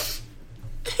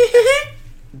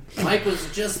 Mike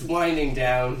was just winding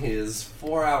down his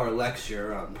 4-hour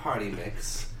lecture on party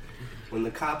mix when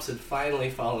the cops had finally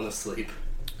fallen asleep.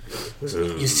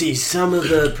 You see, some of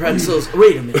the pretzels...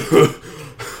 Wait a minute. Okay.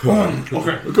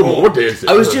 Come on, what day is it?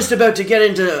 I was just about to get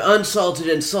into unsalted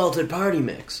and salted party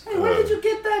mix. Hey, where did you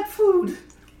get that food?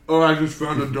 Oh, I just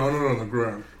found a donut on the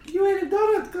ground. You ate a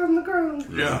donut on the ground.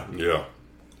 Yeah. Yeah.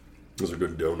 Those are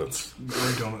good donuts.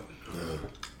 Great donut.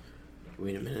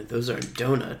 Wait a minute, those aren't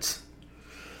donuts.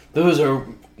 Those are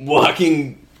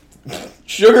walking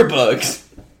sugar bugs.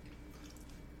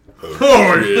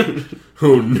 Oh, yeah.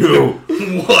 Oh no.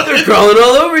 What? They're crawling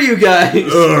all over you guys.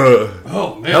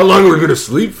 Oh, man. How long are we gonna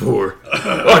sleep for?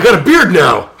 Oh, I got a beard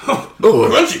now. Oh,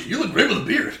 Crunchy, you look great with a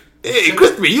beard. hey,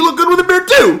 Crispy, you look good with a beard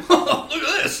too. Look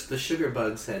at this. The sugar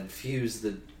bugs had fused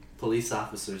the police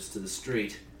officers to the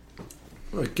street.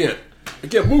 I can't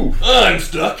move. I'm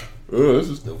stuck. Oh, this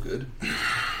is no good.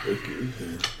 Okay.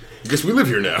 I guess we live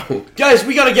here now. Guys,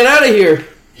 we gotta get out of here.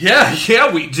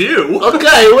 Yeah, we do.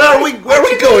 Okay, where are we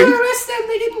going? Arrest them,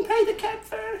 they didn't pay the cab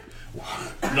fare.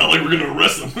 Not like we're gonna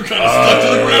arrest them. We're kind of stuck to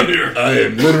the ground here. I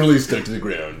am literally stuck to the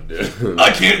ground.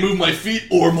 I can't move my feet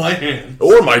or my hands.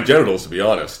 Or my genitals, to be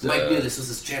honest. Mike knew this was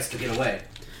his chance to get away.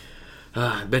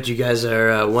 I bet you guys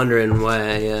are wondering why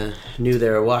I knew they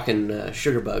were walking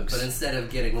sugar bugs. But instead of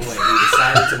getting away, he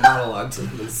decided to monologue to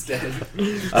them instead.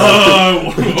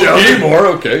 Tell me more,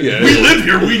 okay, yeah. We live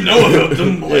here, we know about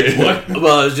them. Like, what?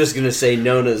 Well, I was just gonna say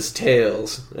Nona's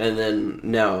tails, and then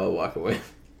now I'll walk away.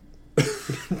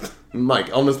 Mike,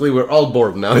 honestly, we're all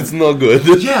bored now. It's no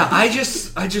good. Yeah, I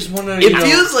just want to. It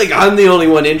feels like I'm the only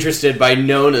one interested by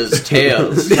Nona's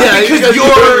tails. Yeah, because she's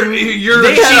your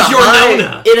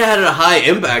Nona. It had a high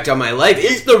impact on my life.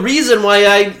 It's the reason why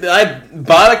I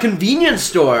bought a convenience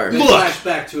store. Flash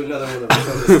back to another one of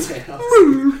Nona's tails.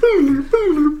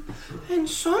 And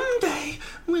someday,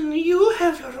 when you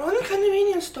have your own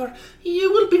convenience store,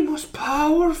 you will be most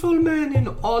powerful man in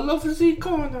all of the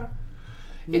corner.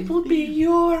 It will be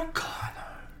your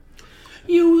corner.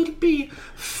 You will be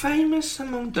famous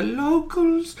among the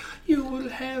locals. You will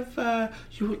have,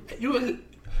 you will...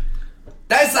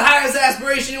 That's the highest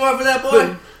aspiration you want for that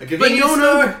boy? A convenience Nona,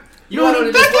 store? You want him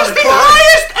to That just want is a the car?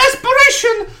 highest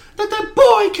aspiration that a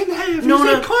boy can have.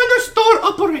 Nona. He's a corner store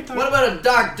operator. What about a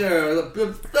doctor?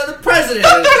 The president?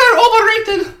 Doctors are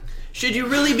overrated. Should you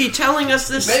really be telling us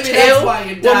this Maybe tale that's why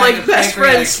you while died my of best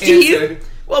friend pancreatic cancer. Steve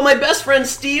Well, my best friend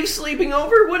Steve's sleeping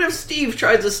over? What if Steve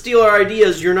tries to steal our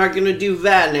ideas? You're not going to do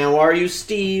that now, are you,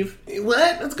 Steve?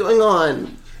 What? What's going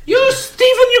on? You,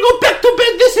 Stephen, you go back to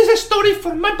bed. This is a story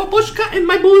for my babushka and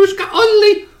my babushka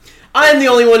only. I'm the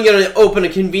only one going to open a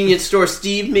convenience store,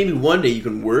 Steve. Maybe one day you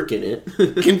can work in it.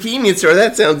 Convenience store?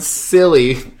 That sounds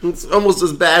silly. It's almost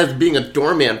as bad as being a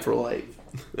doorman for life.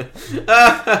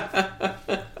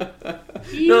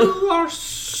 You are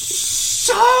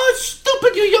so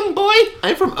stupid, you young boy.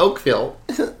 I'm from Oakville.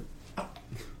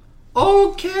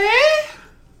 Okay.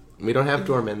 We don't have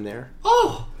doormen there.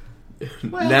 Oh.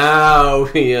 Well,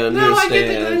 Now we understand. no, I get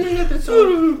that.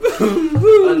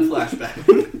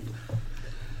 Unflashback.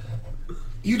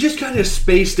 You just kind of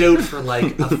spaced out for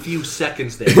like a few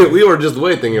seconds there. We were just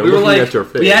waiting and We were looking like, at your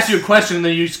face. we asked you a question and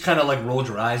then you just kind of like rolled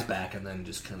your eyes back and then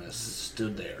just kind of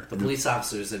stood there. The police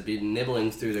officers had been nibbling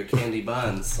through their candy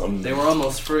buns. They were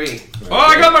almost free. Oh,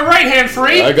 I got my right hand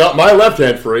free. I got my left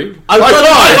hand free.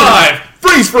 High five!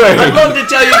 Freeze frame! I'd love to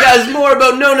tell you guys more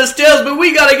about Nona's Tales, but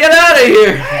we gotta get out of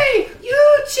here. Hey,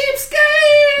 you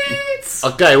cheapskates!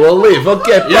 Okay, we'll leave.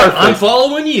 Okay, perfect. Yeah, I'm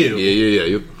following you.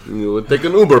 Yeah. You will take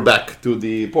an Uber back to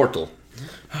the portal.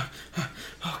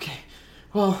 Okay,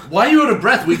 well... Why are you out of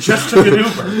breath? We just took an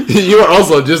Uber. You are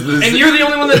also just... And you're the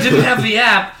only one that didn't have the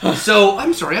app. So,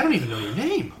 I'm sorry, I don't even know your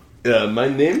name. my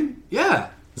name? Yeah.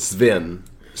 Sven.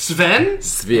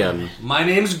 Sven? My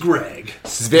name's Greg.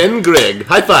 Sven Greg.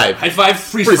 High five. High five,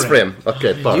 freeze Freeze frame. frame.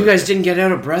 Okay, You perfect. guys didn't get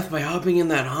out of breath by hopping in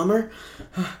that Hummer?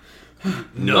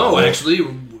 No, actually,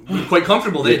 we're quite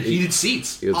comfortable. They had heated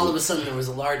seats. All of a sudden, there was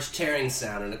a large tearing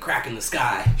sound and a crack in the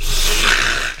sky.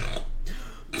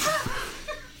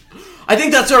 I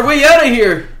think that's our way out of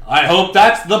here. I hope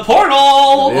that's the portal.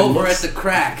 Over at the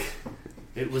crack,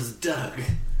 it was Doug.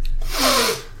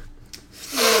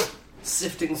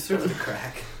 Sifting through the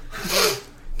crack.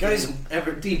 Guys,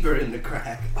 ever deeper in the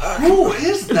crack. Who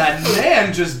is that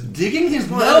man just digging his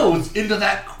nose into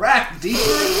that crack deeper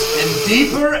and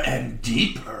deeper and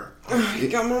deeper?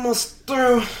 I'm almost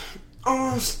through.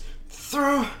 Almost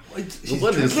through.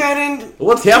 What is... Getting...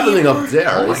 What's happening up there?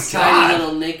 Oh my His tiny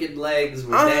little naked legs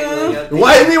were dangling up.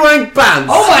 Why is he wearing pants?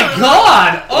 Oh my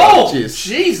god! Oh, Jeez.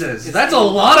 Jesus. That's a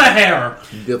lot of hair.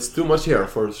 That's too much hair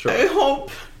for sure. I hope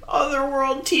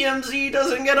Otherworld TMZ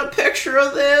doesn't get a picture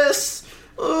of this.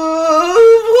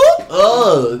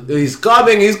 Oh, he's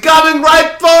coming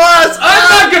right for us! I'm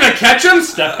not gonna catch him.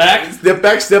 Step back.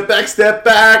 Step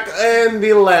back, and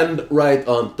we land right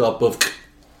on top of...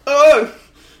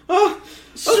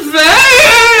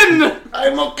 Sven!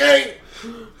 I'm okay.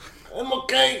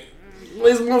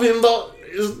 Please move him, though.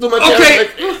 It's too much Okay.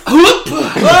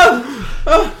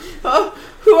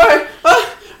 Who are...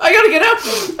 I gotta get out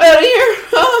of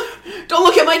here. Don't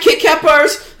look at my Kit Kat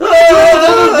bars. Wait,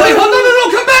 no,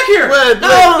 come back here. Wait,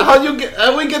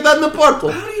 how we get that in the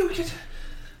portal? How do you get...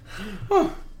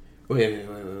 Wait.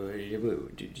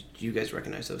 Do you guys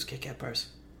recognize those Kit Kat bars?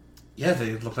 Yeah,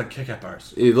 they look like Kit Kat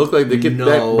bars. It looked like the Kit Kat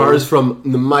No. bars from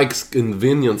the Mike's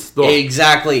convenience store.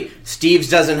 Exactly. Steve's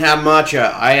doesn't have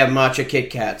matcha. I have matcha Kit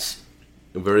Kats.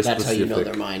 Very That's specific. how you know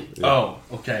they're mine. Oh,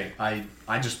 okay. I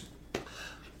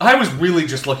was really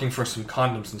just looking for some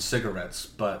condoms and cigarettes,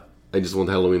 but I just want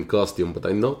Halloween costume, but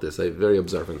I noticed I'm very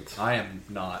observant. I am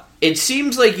not. It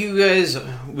seems like you guys,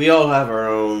 we all have our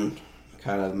own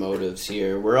kind of motives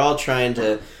here. We're all trying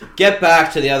to get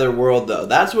back to the other world, though.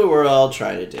 That's what we're all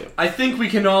trying to do. I think we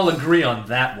can all agree on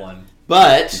that one.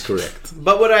 But Correct.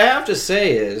 what I have to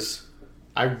say is,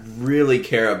 I really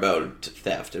care about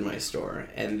theft in my store,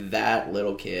 and that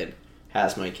little kid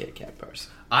has my Kit Kat bars.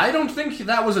 I don't think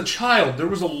that was a child. There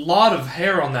was a lot of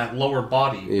hair on that lower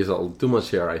body. He's all too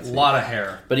much hair, I A think. lot of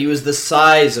hair. But he was the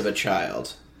size of a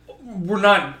child. We're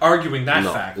not arguing that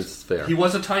No, fact. it's fair. He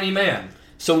was a tiny man.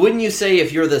 So wouldn't you say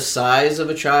if you're the size of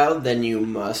a child, then you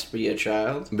must be a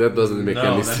child? That doesn't make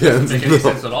No, any that sense. doesn't make any No.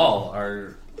 sense at all.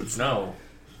 No.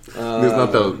 That's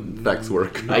not how facts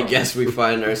work. I guess we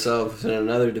find ourselves in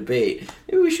another debate.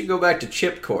 Maybe we should go back to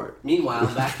Chip Court. Meanwhile,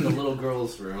 back in the little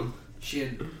girl's room, she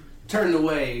had turned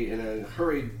away in a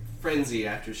hurried frenzy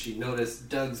after she noticed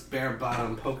Doug's bare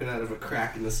bottom poking out of a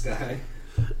crack in the sky.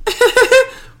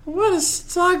 What is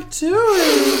Doug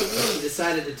doing? She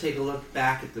decided to take a look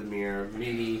back at the mirror.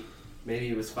 Maybe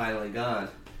it was finally gone.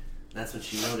 That's when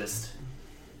she noticed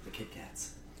the Kit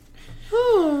Kats.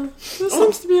 There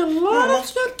seems to be a lot of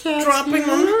Kit Kats Dropping here.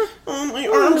 them. Oh, my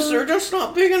arms are just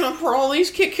not big enough for all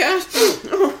these Kit Kats.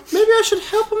 Maybe I should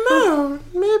help him out.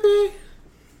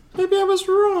 Maybe I was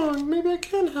wrong. Maybe I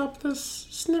can help this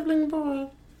sniveling boy.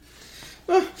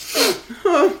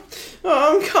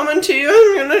 I'm coming to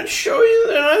you. I'm gonna show you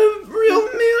that I'm a real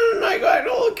man and I got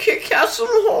all the Kit Kats in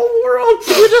the whole world.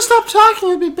 If you just stop talking,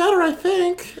 it'd be better, I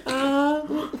think.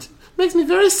 Makes me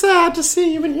very sad to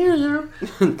see you and hear you.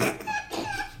 And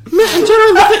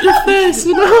generally look at your face,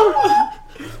 you know?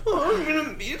 I'm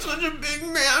gonna be such a big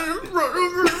man in front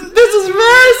of her. This is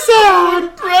very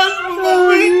sad.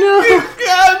 Oh, no.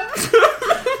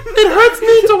 It hurts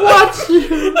me to watch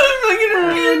you. I'm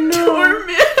gonna be a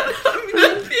torment. I'm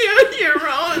gonna be on your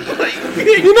own. Like,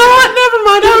 you know what? Never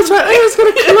mind. I was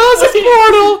gonna close this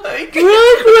portal really quick.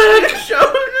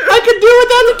 I could do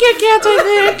without the Kit Kats, I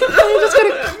think. I'm just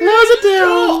gonna close it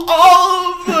down.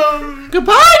 all of them.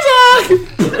 Goodbye, Jack.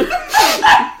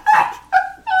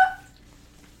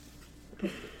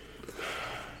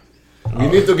 We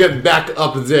need to get back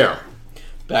up there.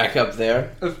 Back up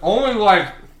there. It's only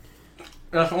like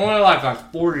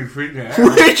 40 feet in the air.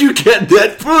 Where'd you get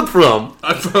that food from?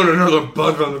 I found another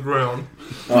bug on the ground.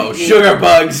 Oh, sugar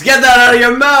bugs! Get that out of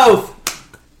your mouth!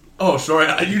 Oh, sorry.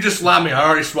 You just slapped me. I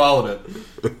already swallowed it.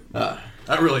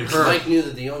 That really hurt. Mike knew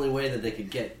that the only way that they could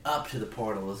get up to the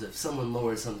portal was if someone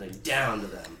lowered something down to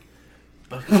them.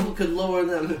 But who could lower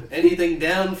them anything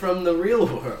down from the real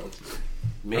world?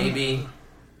 Maybe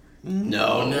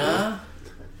No.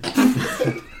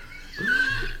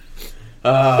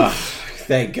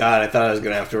 Thank God. I thought I was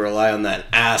going to have to rely on that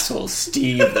asshole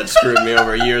Steve that screwed me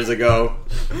over years ago.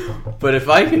 But if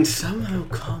I can somehow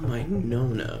call my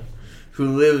Nona,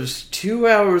 who lives 2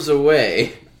 hours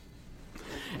away,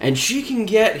 and she can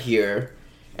get here...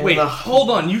 Wait,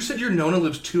 hold on. You said your Nona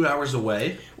lives 2 hours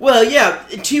away? Well, yeah,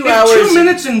 2 If hours... 2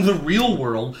 minutes in the real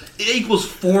world, it equals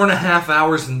 4.5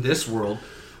 hours in this world.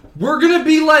 We're gonna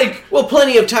be like... Well,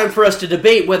 plenty of time for us to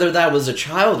debate whether that was a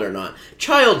child or not.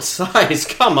 Child size,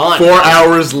 come on. 4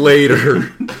 hours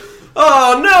later.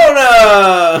 Oh,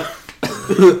 Nona!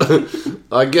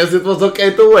 I guess it was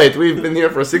okay to wait. We've been here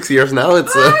for 6 years now.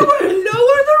 It's I will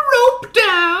lower the rope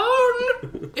down.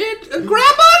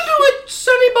 Grab onto it,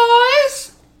 sonny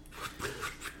boys.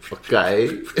 okay.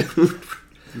 Hey,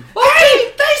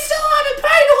 they still haven't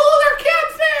paid to hold their camp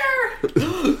fair.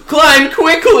 Climb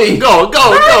quickly! Go.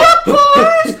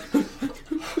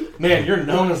 Man, your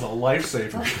Nona's a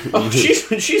lifesaver. Oh,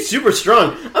 she's super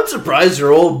strong. I'm surprised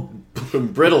her old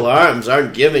brittle arms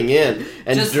aren't giving in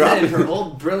and Just dropping. then, her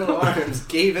old brittle arms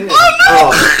gave in.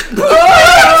 Oh no!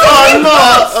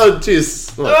 Oh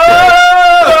jeez.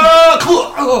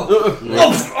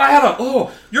 I had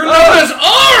your Nona's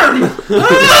arm!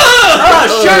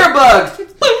 Sugar bug!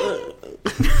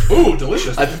 Ooh,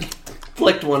 delicious. I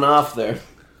flicked one off there.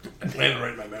 Landed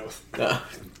right in my mouth.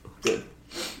 Good.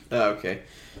 Okay.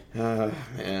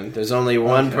 Man, there's only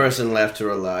one person left to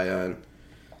rely on.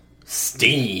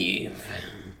 Steve.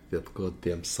 That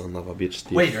goddamn son of a bitch,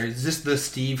 Steve. Wait, is this the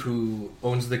Steve who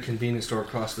owns the convenience store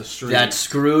across the street? That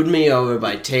screwed me over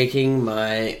by taking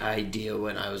my idea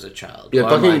when I was a child. You're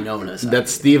Or my talking Nona's that idea.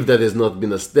 Steve that has not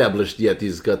been established yet.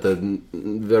 He's got a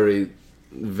very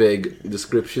vague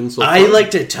description. So I far.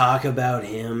 like to talk about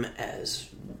him as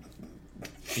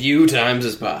few times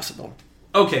as possible.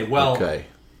 Okay, well, Okay.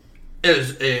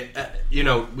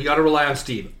 we got to rely on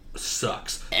Steve.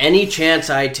 Sucks. Any chance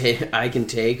I can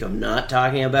take of not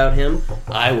talking about him,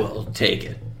 I will take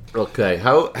it. Okay.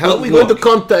 How are we going to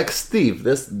contact Steve?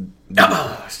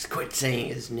 Quit saying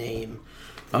his name.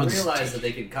 I realized that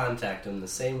they could contact him the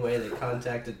same way they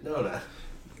contacted Nona.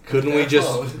 Couldn't we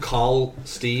just call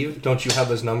Steve? Don't you have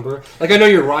his number? Like, I know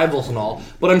you're rivals and all,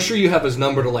 but I'm sure you have his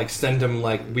number to, like, send him,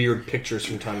 like, weird pictures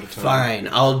from time to time. Fine,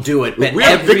 I'll do it. But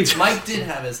Mike did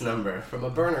have his number from a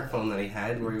burner phone that he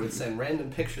had where he would send random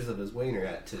pictures of his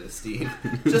wiener to Steve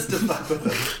just to fuck with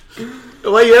him.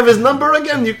 Well, you have his number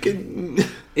again. You can.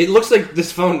 It looks like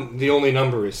this phone, the only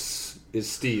number is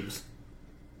Steve's.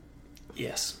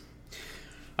 Yes.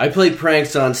 I played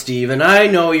pranks on Steve, and I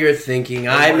know you're thinking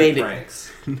I made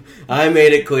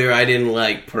it clear I didn't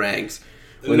like pranks.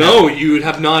 You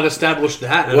have not established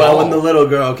that at all. When the little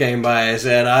girl came by, I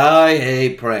said, I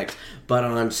hate pranks. But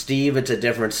on Steve, it's a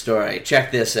different story.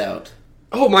 Check this out.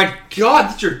 Oh my God,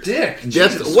 that's your dick.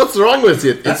 What's wrong with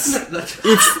it? That's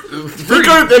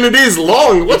thicker than it is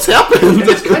long. What's happened?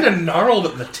 it's kind of gnarled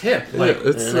at the tip. Like,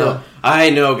 I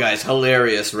know, guys.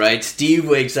 Hilarious, right? Steve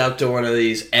wakes up to one of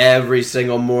these every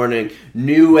single morning.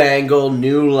 New angle,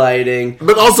 new lighting.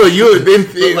 But also,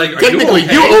 technically,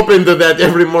 you open to that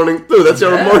every morning too. That's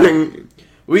your morning.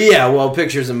 Well,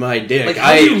 pictures of my dick. Like,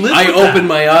 how do you live I with open that?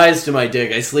 my eyes to my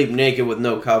dick. I sleep naked with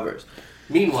no covers.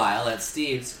 Meanwhile, at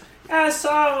Steve's, I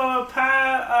saw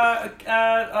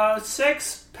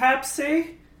 6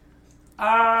 Pepsi.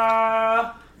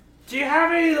 Do you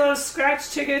have any of those scratch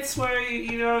tickets where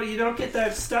you don't get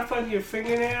that stuff on your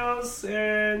fingernails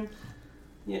and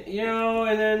and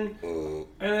then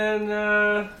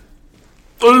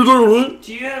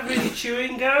do you have any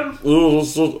chewing gum? Me?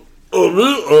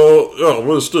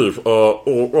 Steve.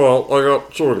 Well, I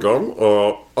got chewing gum.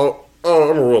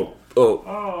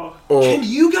 Can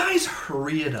you guys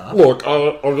hurry it up? Look,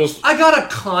 I'm just... I got a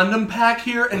condom pack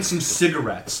here and some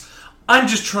cigarettes. I'm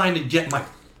just trying to get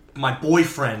my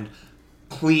boyfriend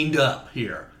cleaned up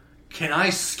here. Can I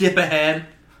skip ahead?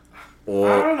 I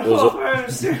don't know if I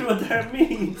understand what that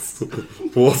means.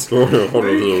 What's going on Are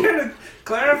with you you? gonna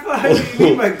clarify what you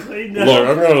mean by cleaned up? Look,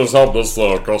 I'm gonna just help this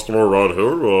customer right here.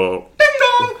 Ding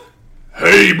dong!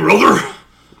 Hey, brother.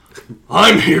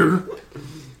 I'm here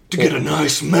to get a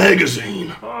nice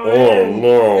magazine. Oh,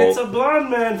 no. It's a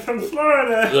blonde man from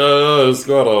Florida. Yeah, he's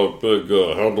got a big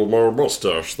handlebar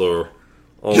mustache there.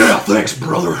 Yeah, thanks,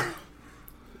 brother.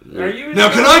 Are you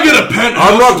Now, can I get a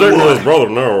penthouse? I'm not taking or his brother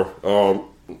now.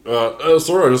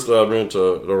 Sorry, I just don't mean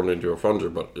to offend you,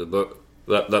 but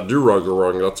that do-rag you're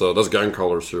wearing, that's gang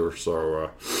colors here, so,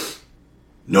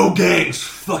 No gangs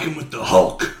fucking with the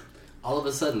Hulk. All of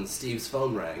a sudden, Steve's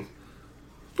phone rang.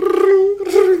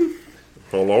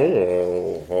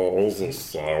 Hello, who's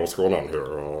this, what's going on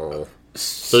here?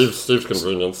 Steve's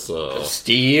Convenience,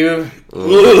 Steve?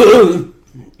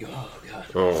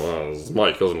 it's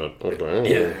Mike, isn't it?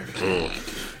 Okay. Yeah.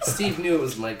 Steve knew it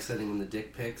was Mike sending him the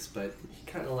dick pics, but he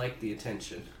kind of liked the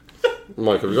attention.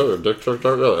 Mike, have you got your dick checked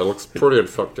out? Yeah, it looks pretty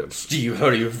infected. Steve, how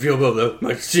do you feel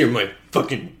about seeing my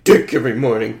fucking dick every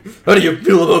morning? How do you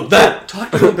feel about that?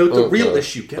 Talk to him about the real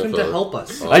issue. Get him to help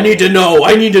us. I need to know.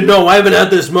 I haven't had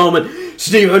this moment.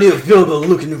 Steve, how do you feel about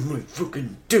looking at my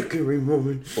fucking dick every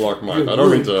morning? Look, Mike, I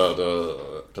don't mean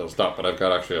to stop, but I've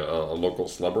got actually a local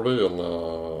celebrity in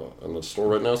the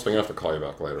store right now, so I'm going to have to call you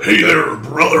back later. Hey there,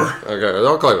 brother. Okay,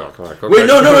 I'll call you back. Mike, okay? Wait,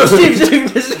 no,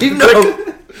 Steve, no.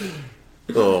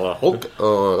 Hulk,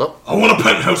 I want a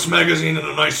penthouse magazine and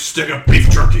a nice stick of beef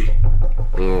jerky.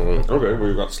 okay,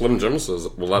 we've got Slim Jims.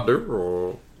 Will that do?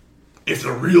 Or... If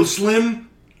they're real slim,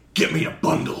 get me a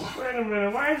bundle. Wait a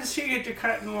minute, why does she get to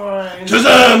cut in line? 'Cause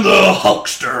I'm the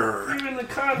Hulkster. Even the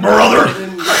condom Brother.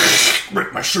 didn't-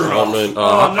 Rip my shirt I off. mean,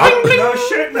 No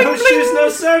shirt, no shoes, no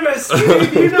service.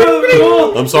 You know the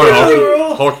rule. I'm sorry, You know the Hulk.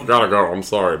 rule. Hulk, you gotta go. I'm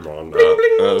sorry, man.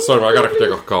 Sorry, I gotta take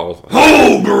a call.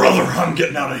 Oh, brother, I'm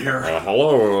getting out of here.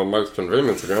 Hello, Mike's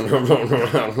Convenience again.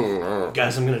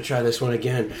 Guys, I'm gonna try this one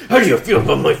again. How do you feel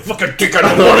about my fucking dick in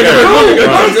the morning?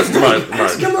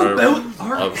 Ask him about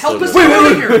our help us Wait.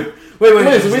 out here. Wait.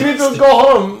 Please, we need to go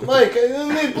home. Mike,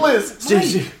 please.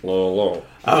 Steve, Hello.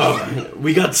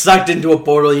 we got sucked into a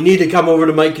portal. You need to come over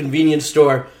to my convenience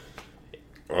store.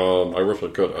 I wish I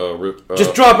could.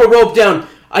 Just drop a rope down.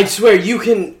 I swear, you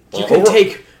can over-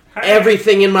 take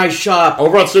everything in my shop.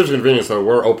 Over at Steve's Convenience, though,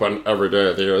 we're open every day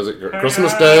of the year. Is it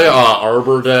Christmas Day,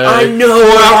 Arbor Day? I know,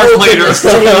 hours we're open later. the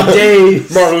same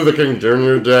days. Martin Luther King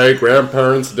Jr. Day,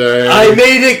 Grandparents' Day. I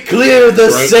made it clear the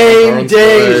Right, same Grandparents'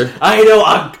 days. Day. I know,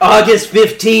 August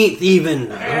 15th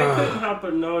even. I couldn't help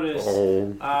but notice.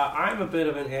 Oh. I'm a bit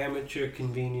of an amateur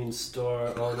convenience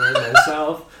store owner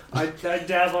myself. I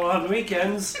dabble on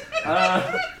weekends.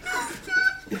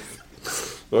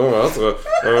 That's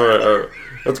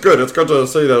It's good. It's good to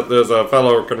see that there's a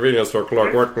fellow convenience store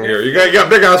clerk working here. You got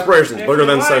big aspirations, If bigger you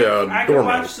than, like, say, I a can doorman.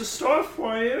 watch the store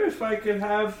for you if I could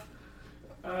have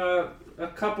a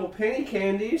couple penny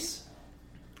candies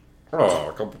Oh,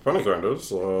 a couple penny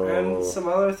candies. and some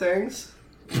other things.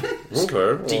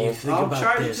 Okay. Do you think I'll about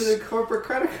charge it this? to the corporate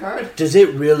credit card. Does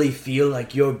it really feel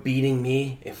like you're beating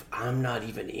me if I'm not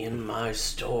even in my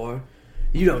store?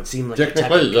 You don't seem like the type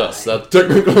Technically, of yes. guy.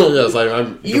 Technically, yes.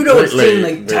 I'm. You don't seem completely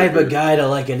like the type of agree. guy to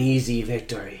like an easy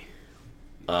victory.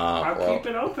 I'll Well, keep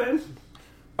it open.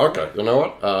 okay. You know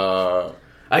what?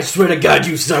 I swear to God,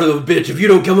 you son of a bitch! If you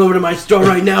don't come over to my store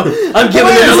right now, I'm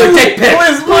giving you another dick pic.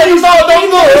 Please, no, don't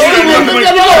go.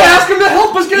 Ask him to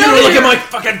help us get You out don't of look here. at my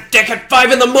fucking dick at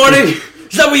 5 in the morning.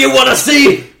 Is that what you want to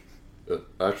see?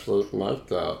 Actually, Mike,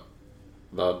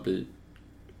 that'd be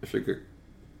if you could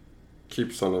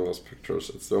keep sending us pictures.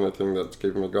 It's the only thing that's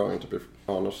keeping me going. To be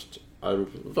honest, I'm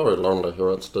very lonely here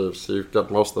at Steve's. You get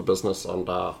most of the business, and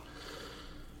I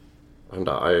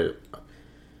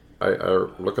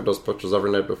look at those pictures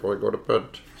every night before I go to bed.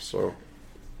 So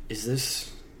Is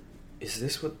this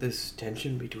what this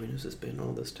tension between us has been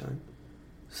all this time?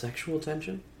 Sexual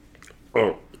tension?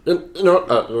 oh, you know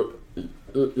what?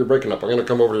 You're breaking up. I'm gonna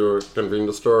come over to your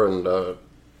convenience store and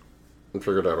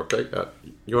figure it out. Okay?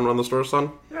 You wanna run the store,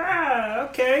 son? Ah,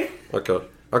 okay. Okay.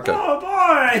 Oh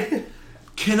boy!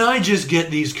 Can I just get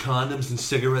these condoms and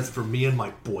cigarettes for me and my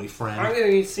boyfriend? I'm gonna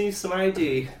need to see some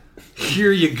ID.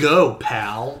 Here you go,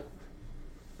 pal.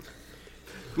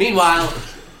 Meanwhile,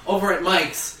 over at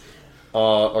Mike's,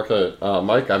 Okay,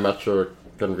 Mike, I'm at your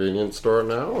convenience store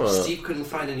now. Steve couldn't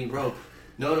find any rope.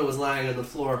 Nona was lying on the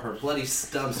floor, her bloody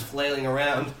stumps flailing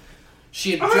around.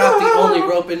 She had dropped the only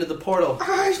rope into the portal.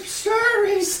 I'm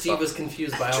sorry. Steve was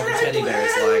confused by all the teddy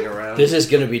bears lying around. This is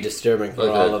going to be disturbing for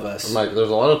all of us. Mike, there's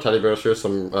a lot of teddy bears here,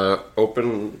 some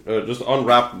just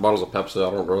unwrapped bottles of Pepsi. I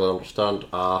don't really understand.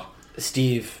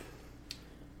 Steve,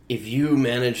 if you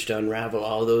manage to unravel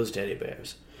all those teddy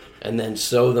bears and then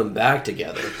sew them back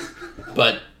together,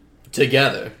 but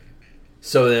together,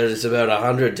 so there's about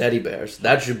 100 teddy bears,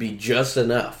 that should be just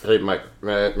enough. Hey, Mike,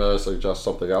 may I suggest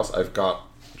something else? I've got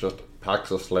just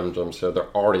packs of Slim Jims here. They're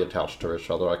already attached to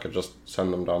each other. I could just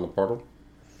send them down the portal.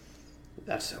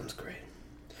 That sounds great.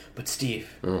 But Steve,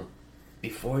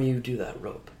 before you do that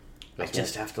rope, I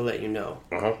just have to let you know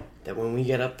that when we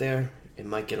get up there, it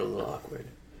might get a little awkward.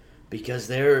 Because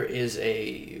there is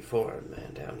a foreign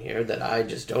man down here that I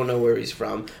just don't know where he's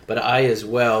from, but I as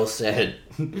well said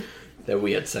that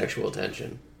we had sexual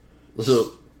tension.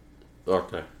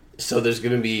 Okay. So there's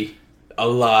going to be a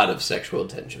lot of sexual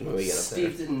tension when we get up there.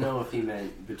 Steve didn't know if he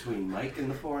meant between Mike and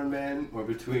the foreign man or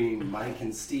between Mike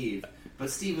and Steve, but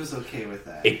Steve was okay with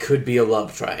that. It could be a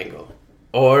love triangle.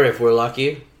 Or, if we're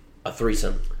lucky, a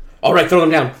threesome. Alright, throw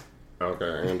them down.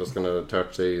 Okay, I'm just gonna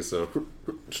attach these.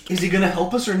 Is he gonna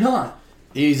help us or not?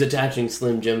 He's attaching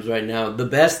Slim Jims right now. The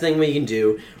best thing we can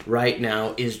do right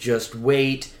now is just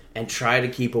wait and try to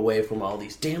keep away from all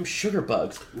these damn sugar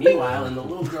bugs. Meanwhile, in the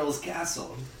little girl's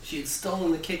castle, she had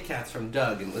stolen the Kit Kats from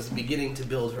Doug and was beginning to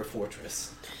build her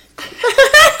fortress.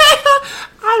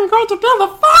 I'm going to build a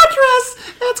fortress!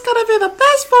 It's going to be the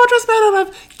best fortress made out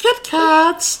of Kit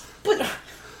Kats! But,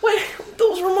 wait,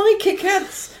 those were my Kit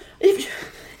Kats.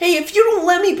 If you don't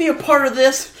let me be a part of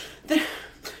this,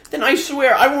 then I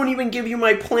swear I won't even give you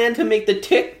my plan to make the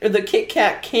Kit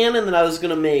Kat cannon that I was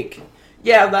going to make.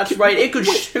 Yeah, that's right. It could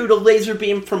shoot a laser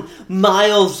beam from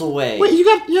miles away. Wait, you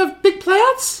have big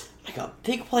plans? I got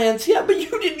big plans, yeah, but you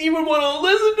didn't even want to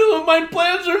listen to them. My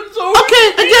plans are so...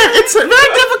 Okay, again, it's very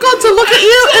difficult to look at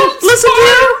you and listen to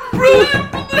you.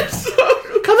 Brilliant, but they're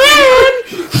so... Come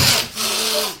in!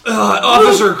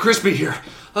 Officer Crispy here.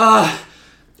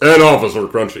 And Officer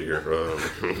Crunchy here.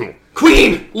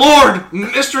 Queen, Lord,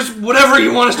 Mistress, whatever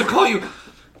you want us to call you.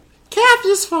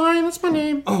 Kathy's fine, that's my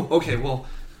name. Oh, okay, well,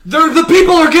 the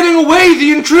people are getting away,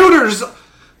 the intruders.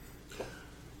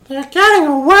 They're getting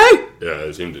away? Yeah,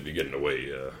 they seem to be getting away,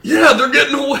 Yeah, they're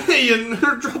getting away, and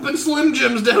they're dropping Slim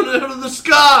Jims down out of the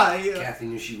sky. Kathy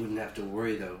knew she wouldn't have to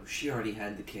worry, though. She already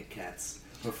had the Kit Kats.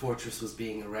 Her fortress was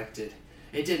being erected.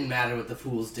 It didn't matter what the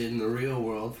fools did in the real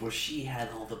world, for she had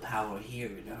all the power here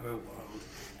in her world.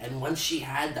 And once she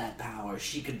had that power,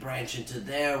 she could branch into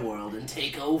their world and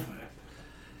take over.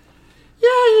 Yeah,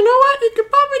 you know what? You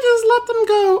could probably just let them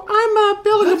go. I'm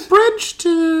building a bridge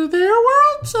to their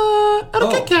world out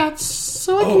of Kit Kats,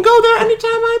 so I can go there anytime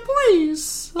I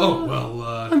please.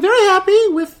 I'm very happy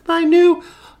with my new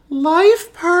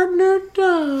life partner,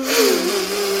 Doug.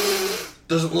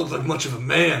 Doesn't look like much of a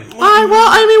man.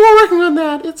 We're working on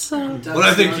that. It's Doug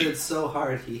snorted so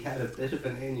hard he had a bit of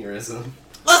an aneurysm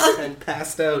and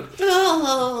passed out.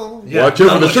 Oh. Yeah, watch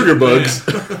out for the sugar bugs.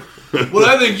 What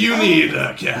I think you need,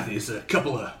 Kathy, is a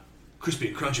couple of crispy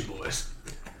and crunchy boys.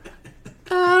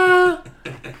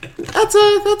 That's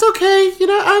okay. You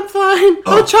know, I'm fine.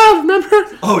 I'm a child,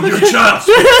 remember? Oh, you're a child.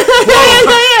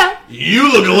 Yeah. You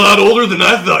look a lot older than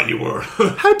I thought you were.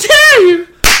 How dare you?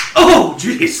 Oh,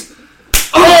 jeez.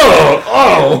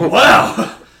 Oh,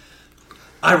 wow.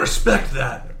 I respect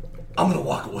that. I'm gonna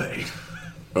walk away.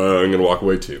 I'm gonna walk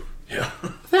away too. Yeah.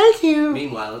 Thank you.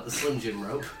 Meanwhile, at the Slim Jim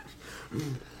rope.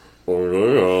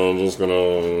 Okay, I'm just gonna...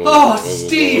 Oh,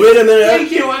 Steve! Wait a minute.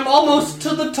 Thank you, I'm almost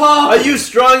to the top! Are you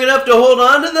strong enough to hold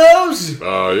on to those?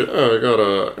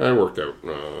 Yeah, I worked out.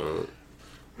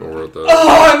 Over at the...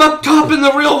 Oh, I'm up top in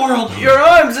the real world. Your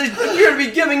arms appear to be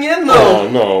giving in, though. Oh,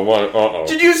 no, why? Uh-oh.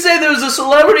 Did you say there was a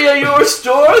celebrity at your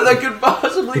store that could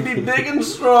possibly be big and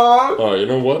strong? Oh, you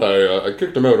know what? I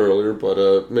kicked him out earlier,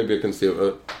 but maybe I can see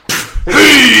it.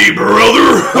 Hey,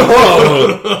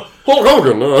 brother! Hulk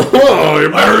Hogan!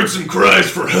 I heard some cries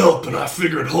for help, and I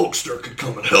figured Hulkster could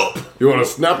come and help. You want to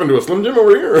snap into a Slim Jim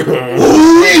over here?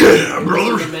 Oh, yeah, It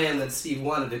brother! was the man that Steve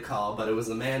wanted to call, but it was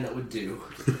the man that would do.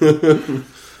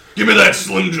 Give me that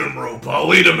Slim Jim rope.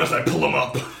 I'll eat him as I pull him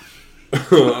up.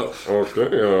 Okay,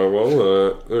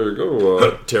 there you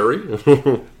go, Terry.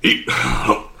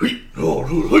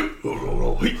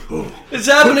 Is It's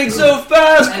happening so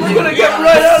fast. And We're they gonna get got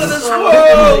right out of this so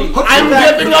world. quickly. I'm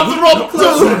giving up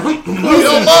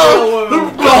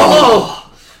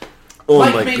Oh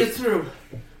Mike my made god. it through,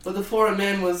 but the foreign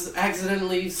man was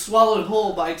accidentally swallowed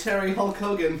whole by Terry Hulk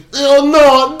Hogan. Oh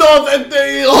no, that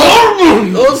thing.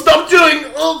 Oh, stop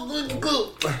chewing. Oh,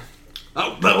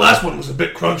 That last one was a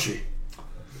bit crunchy.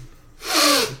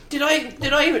 Did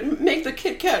I make the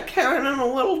Kit Kat cannon a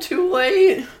little too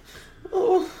late?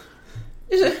 Oh,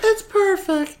 is it? It's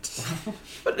perfect.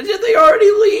 But did they already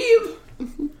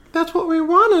leave? That's what we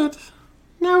wanted.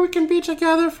 Now we can be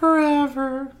together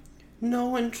forever.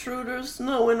 No intruders,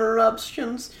 no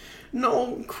interruptions,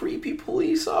 no creepy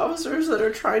police officers that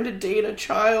are trying to date a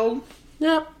child.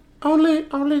 Yep,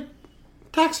 only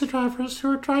taxi drivers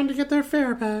who are trying to get their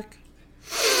fare back.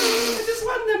 I just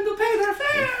want them to pay their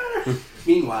fare.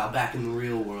 Meanwhile, back in the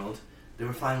real world, they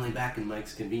were finally back in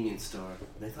Mike's convenience store.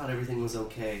 They thought everything was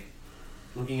okay.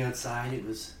 Looking outside, it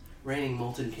was raining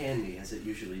molten candy, as it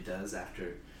usually does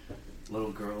after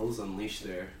little girls unleash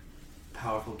their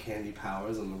powerful candy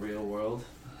powers on the real world.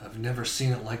 I've never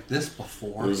seen it like this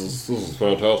before. This is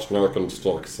fantastic. Now I can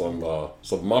stock some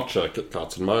matcha Kit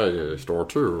Kats in my store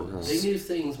too. They knew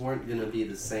things weren't going to be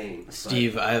the same. but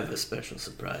Steve, I have a special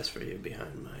surprise for you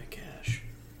behind my cash.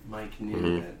 Mike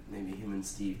knew that maybe him and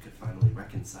Steve could finally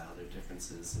reconcile their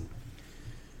differences and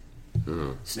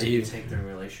maybe Steve, take their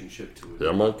relationship to a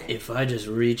Yeah, Mike? if I just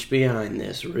reach behind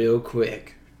this real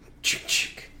quick.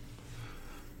 Chick.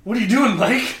 What are you doing,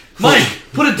 Mike? Mike,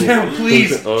 put it down,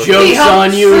 please. Joke's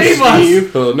on you, save us.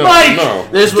 Steve. No, Mike! no.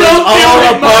 This was Don't do all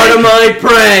it, a part Mike. of my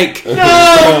prank.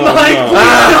 No, Mike,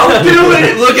 please don't do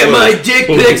it. Look at my dick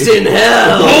pics in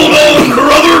hell. Hold on,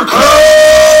 brother.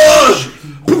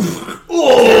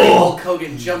 Terry Hulk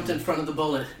Hogan jumped in front of the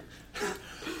bullet.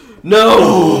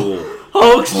 No,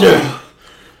 Hulkster,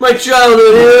 my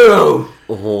childhood hero.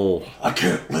 Oh. I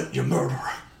can't let you murder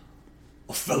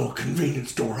a fellow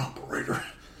convenience store operator.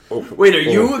 Wait, are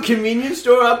you a convenience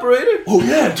store operator? Oh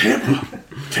yeah,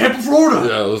 Tampa, Florida.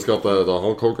 Yeah, let's got the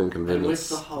Hulk Hogan And with convenience.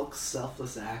 the Hulk's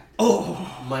selfless act,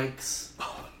 Oh, Mike's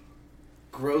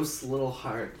gross little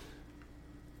heart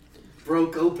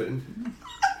broke open.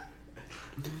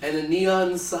 And a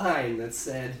neon sign that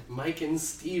said Mike and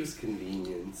Steve's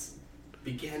Convenience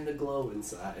began to glow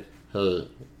inside. Hey,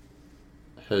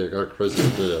 I got a crazy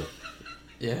idea.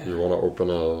 Yeah. You want to open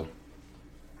a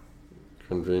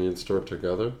convenience store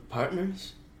together?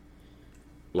 Partners?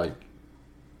 Like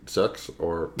sex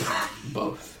or...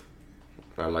 Both.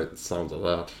 I like the sounds of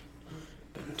that.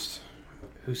 But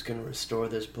who's gonna restore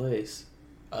this place?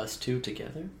 Us two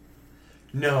together?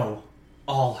 no.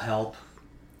 I'll help.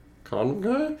 Condom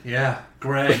guy? Yeah,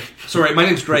 Greg. Sorry, my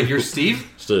name's Greg. You're Steve?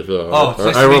 Steve, yeah. Oh, it's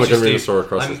nice I to run meet the you, convenience Steve. store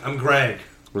across the... I'm Greg.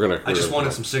 We're gonna... I just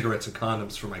wanted some cigarettes and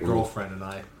condoms for my girlfriend and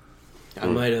I. I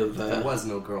might have. There was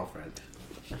no girlfriend.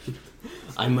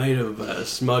 I might have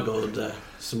smuggled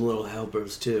some little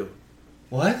helpers too.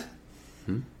 What?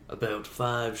 About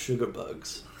 5 sugar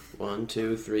bugs. 1,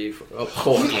 2, 3, 4. Oh,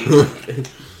 4.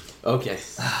 Okay.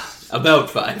 About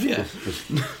 5, yeah.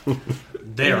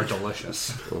 They are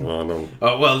delicious. Oh,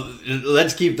 well,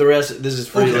 let's keep the rest. This is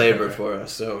free Okay, labor okay. for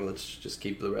us, so let's just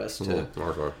keep the rest to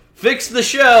Okay. fix the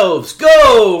shelves.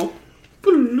 Go!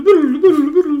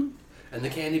 And the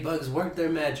candy bugs worked their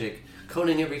magic,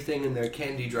 coating everything in their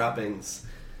candy droppings.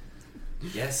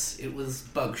 Yes, it was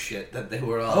bug shit that they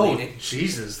were all Oh, eating.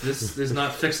 Jesus. This is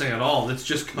not fixing at all. It's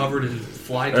just covered in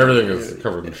fly. Everything is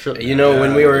covered in shit. You know,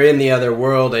 when we were in the other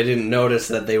world, I didn't notice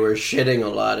that they were shitting a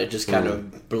lot. It just kind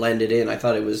of blended in. I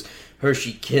thought it was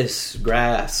Hershey Kiss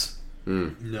grass.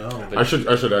 No. I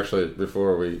should actually,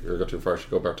 before we go too far, I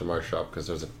should go back to my shop because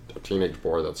there's a teenage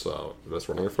boy that's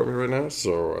running it for me right now.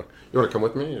 So you want to come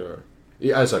with me? Or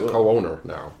yeah, as a co-owner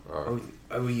now.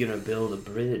 Are we going to build a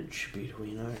bridge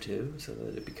between our two so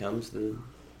that it becomes the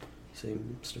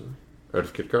same story? Out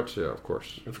of Kit Kats? Yeah, of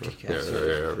course. Of Kit Yeah, Kats,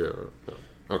 yeah.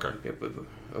 Okay.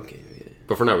 Okay,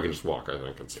 But for now, we can just walk. I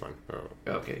think it's fine.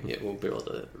 okay, yeah, we'll build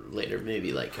it later.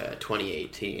 Maybe like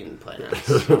 2018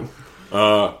 plans.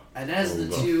 And as the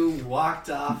two walked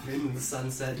off into the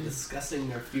sunset discussing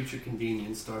their future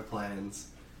convenience store plans,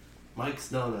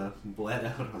 Mike's Nona bled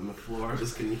out on the floor of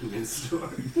his convenience store.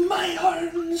 My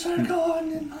arms are gone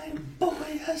and my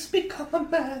boy has become a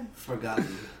man.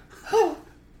 Forgotten.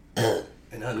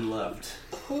 And unloved.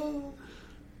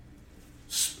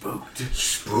 Spooked.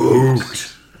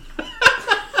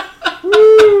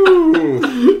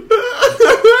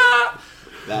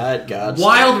 That got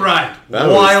Wild ride. That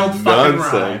Wild was fucking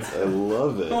nonsense. ride. I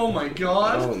love it. Oh my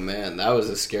god. Oh man, that was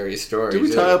a scary story. Did we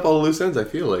too. tie up all the loose ends? I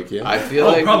feel like, yeah. I feel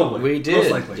Oh, like probably. we Most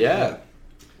did. likely. Yeah.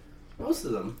 Most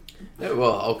of them. Yeah,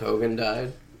 well, Hulk Hogan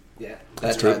died. Yeah.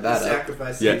 That tried that up.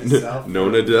 Sacrificing himself.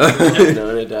 Nona died.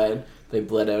 Nona died. They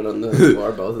bled out on the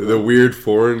floor, both of them. The weird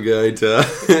foreign guy died.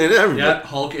 Yeah,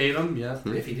 Hulk ate him, yeah.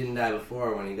 If he didn't die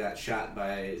before when he got shot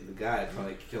by the guy, it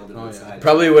probably killed him inside.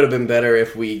 Probably would have been better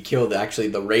if we killed actually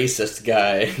the racist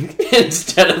guy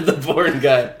instead of the foreign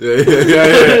guy.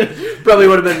 Yeah. Probably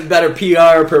would have been better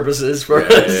PR purposes for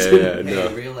us. Hey,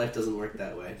 No. real life doesn't work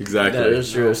that way. Exactly. That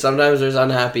is true. Sometimes there's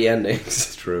unhappy endings.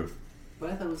 It's true.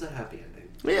 But I thought it was a happy ending.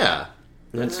 Yeah.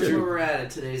 That's That's where true. we're at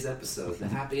today's episode. The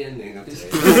happy ending of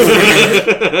today's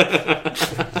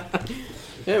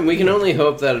Yeah, and we can only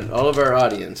hope that all of our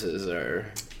audiences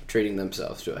are treating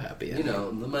themselves to a happy You ending. know,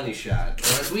 the money shot.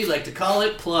 Or as we like to call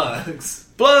it, plugs.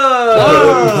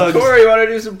 Plugs! Corey, want to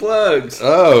do some plugs?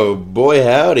 Oh, boy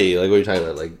howdy. Like, what are you talking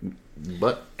about? Like,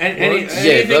 butt?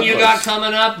 Anything butt you plugs. got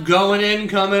coming up, going in,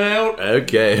 coming out?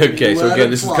 Okay. So Let again, it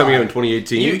this is fly. coming out in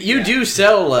 2018. You do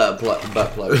sell butt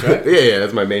plugs, right? yeah,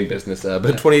 that's my main business. But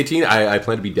 2018, I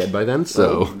plan to be dead by then,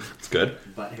 so it's good.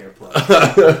 Butt hair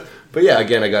plug. But yeah,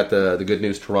 again, I got the Good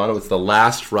News Toronto. It's the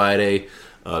last Friday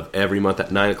of every month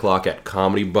at 9 o'clock at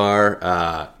Comedy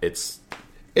Bar. It's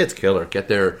killer. Get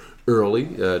there early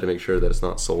to make sure that it's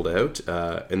not sold out.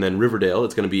 And then Riverdale,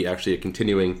 it's going to be actually a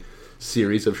continuing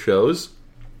series of shows.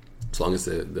 As long as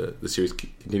the series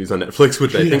continues on Netflix,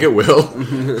 which I think it will,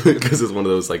 because it's one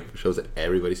of those like shows that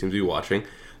everybody seems to be watching.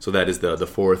 So that is the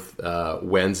fourth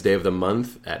Wednesday of the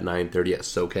month at 9:30 at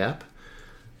SoCap.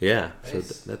 Yeah,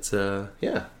 Nice. so that's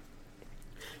yeah.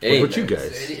 Hey, what about you Is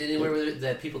guys? there anywhere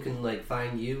that people can like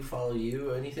find you, follow you,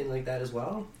 or anything like that as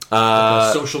well?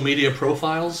 Social media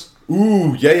profiles?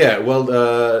 Ooh, yeah. Well,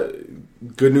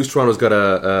 Good News Toronto's got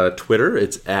a Twitter.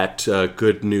 It's at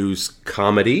Good News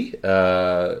Comedy.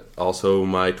 Also,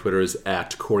 my Twitter is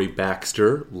at Korri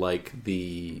Baxter, like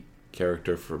the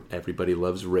character from Everybody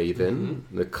Loves Raven,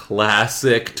 the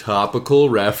classic topical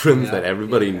reference that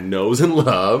everybody knows and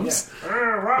loves.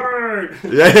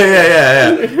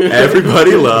 Yeah.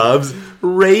 Everybody loves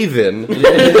Raven.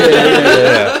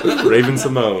 Yeah. Raven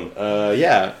Simone.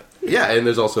 Yeah, and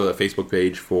there's also a Facebook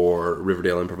page for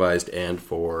Riverdale Improvised and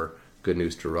for Good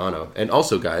News Toronto. And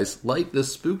also, guys, like the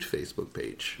Spooked Facebook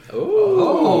page.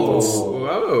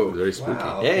 Whoa. Very spooky.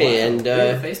 Wow. Hey, and We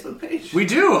have a Facebook page. We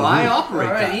do. I operate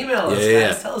All right, that. email us, Yeah.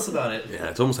 guys. Tell us about it. Yeah,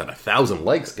 it's almost at 1,000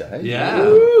 likes, guys. Yeah.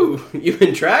 Woo! You've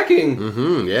been tracking.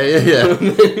 Yeah. Yeah,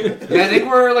 I think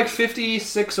we're like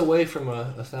 56 away from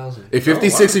 1,000. If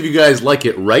 56 of you guys like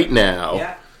it right now,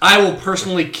 Yeah. I will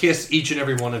personally kiss each and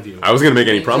every one of you. I was going to make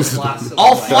any Just promises. lots of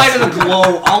I'll likes. fly to the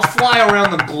globe. I'll fly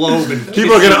around the globe and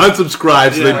People are going to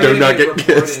unsubscribe so they do not get Reported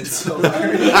kissed. so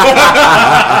hard.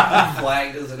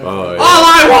 Flagged as an Oh, all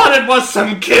I wanted was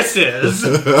some kisses.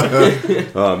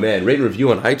 Oh, man. Rate and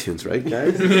review on iTunes, right,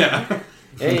 guys? Yeah.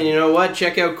 Hey, and you know what?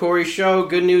 Check out Corey's show,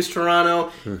 Good News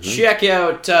Toronto. Check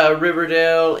out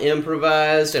Riverdale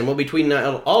Improvised, and we'll be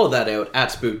tweeting all of that out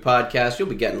at Spook Podcast. You'll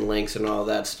be getting links and all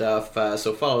that stuff.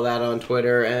 So follow that on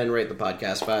Twitter and rate the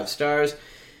podcast 5 stars.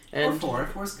 Or And 4.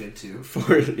 4's good too.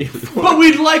 But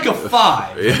we'd like a 5.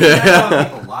 I don't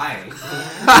want people lying.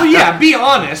 Well, yeah, be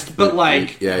honest, but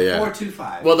like... Yeah. 4, 2,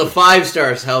 5. well, the 5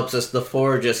 stars helps us. The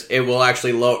 4 it will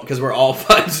actually lower, because we're all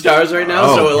 5 stars right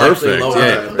now, so it'll actually lower.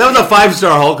 Yeah. our- That was a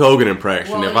 5-star Hulk Hogan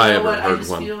impression, Well, if you I know ever what? I heard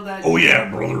just one. feel that- Oh, yeah,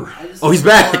 brother. I just Oh, he's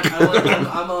feel back. I'm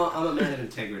a man of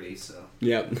integrity, so.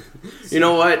 Yep. You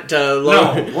know what?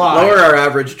 why? Lower our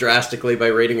average drastically by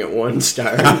rating it 1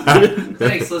 star.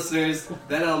 Thanks, listeners.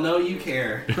 Then I'll know you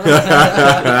care.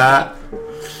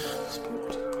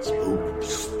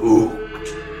 Spook.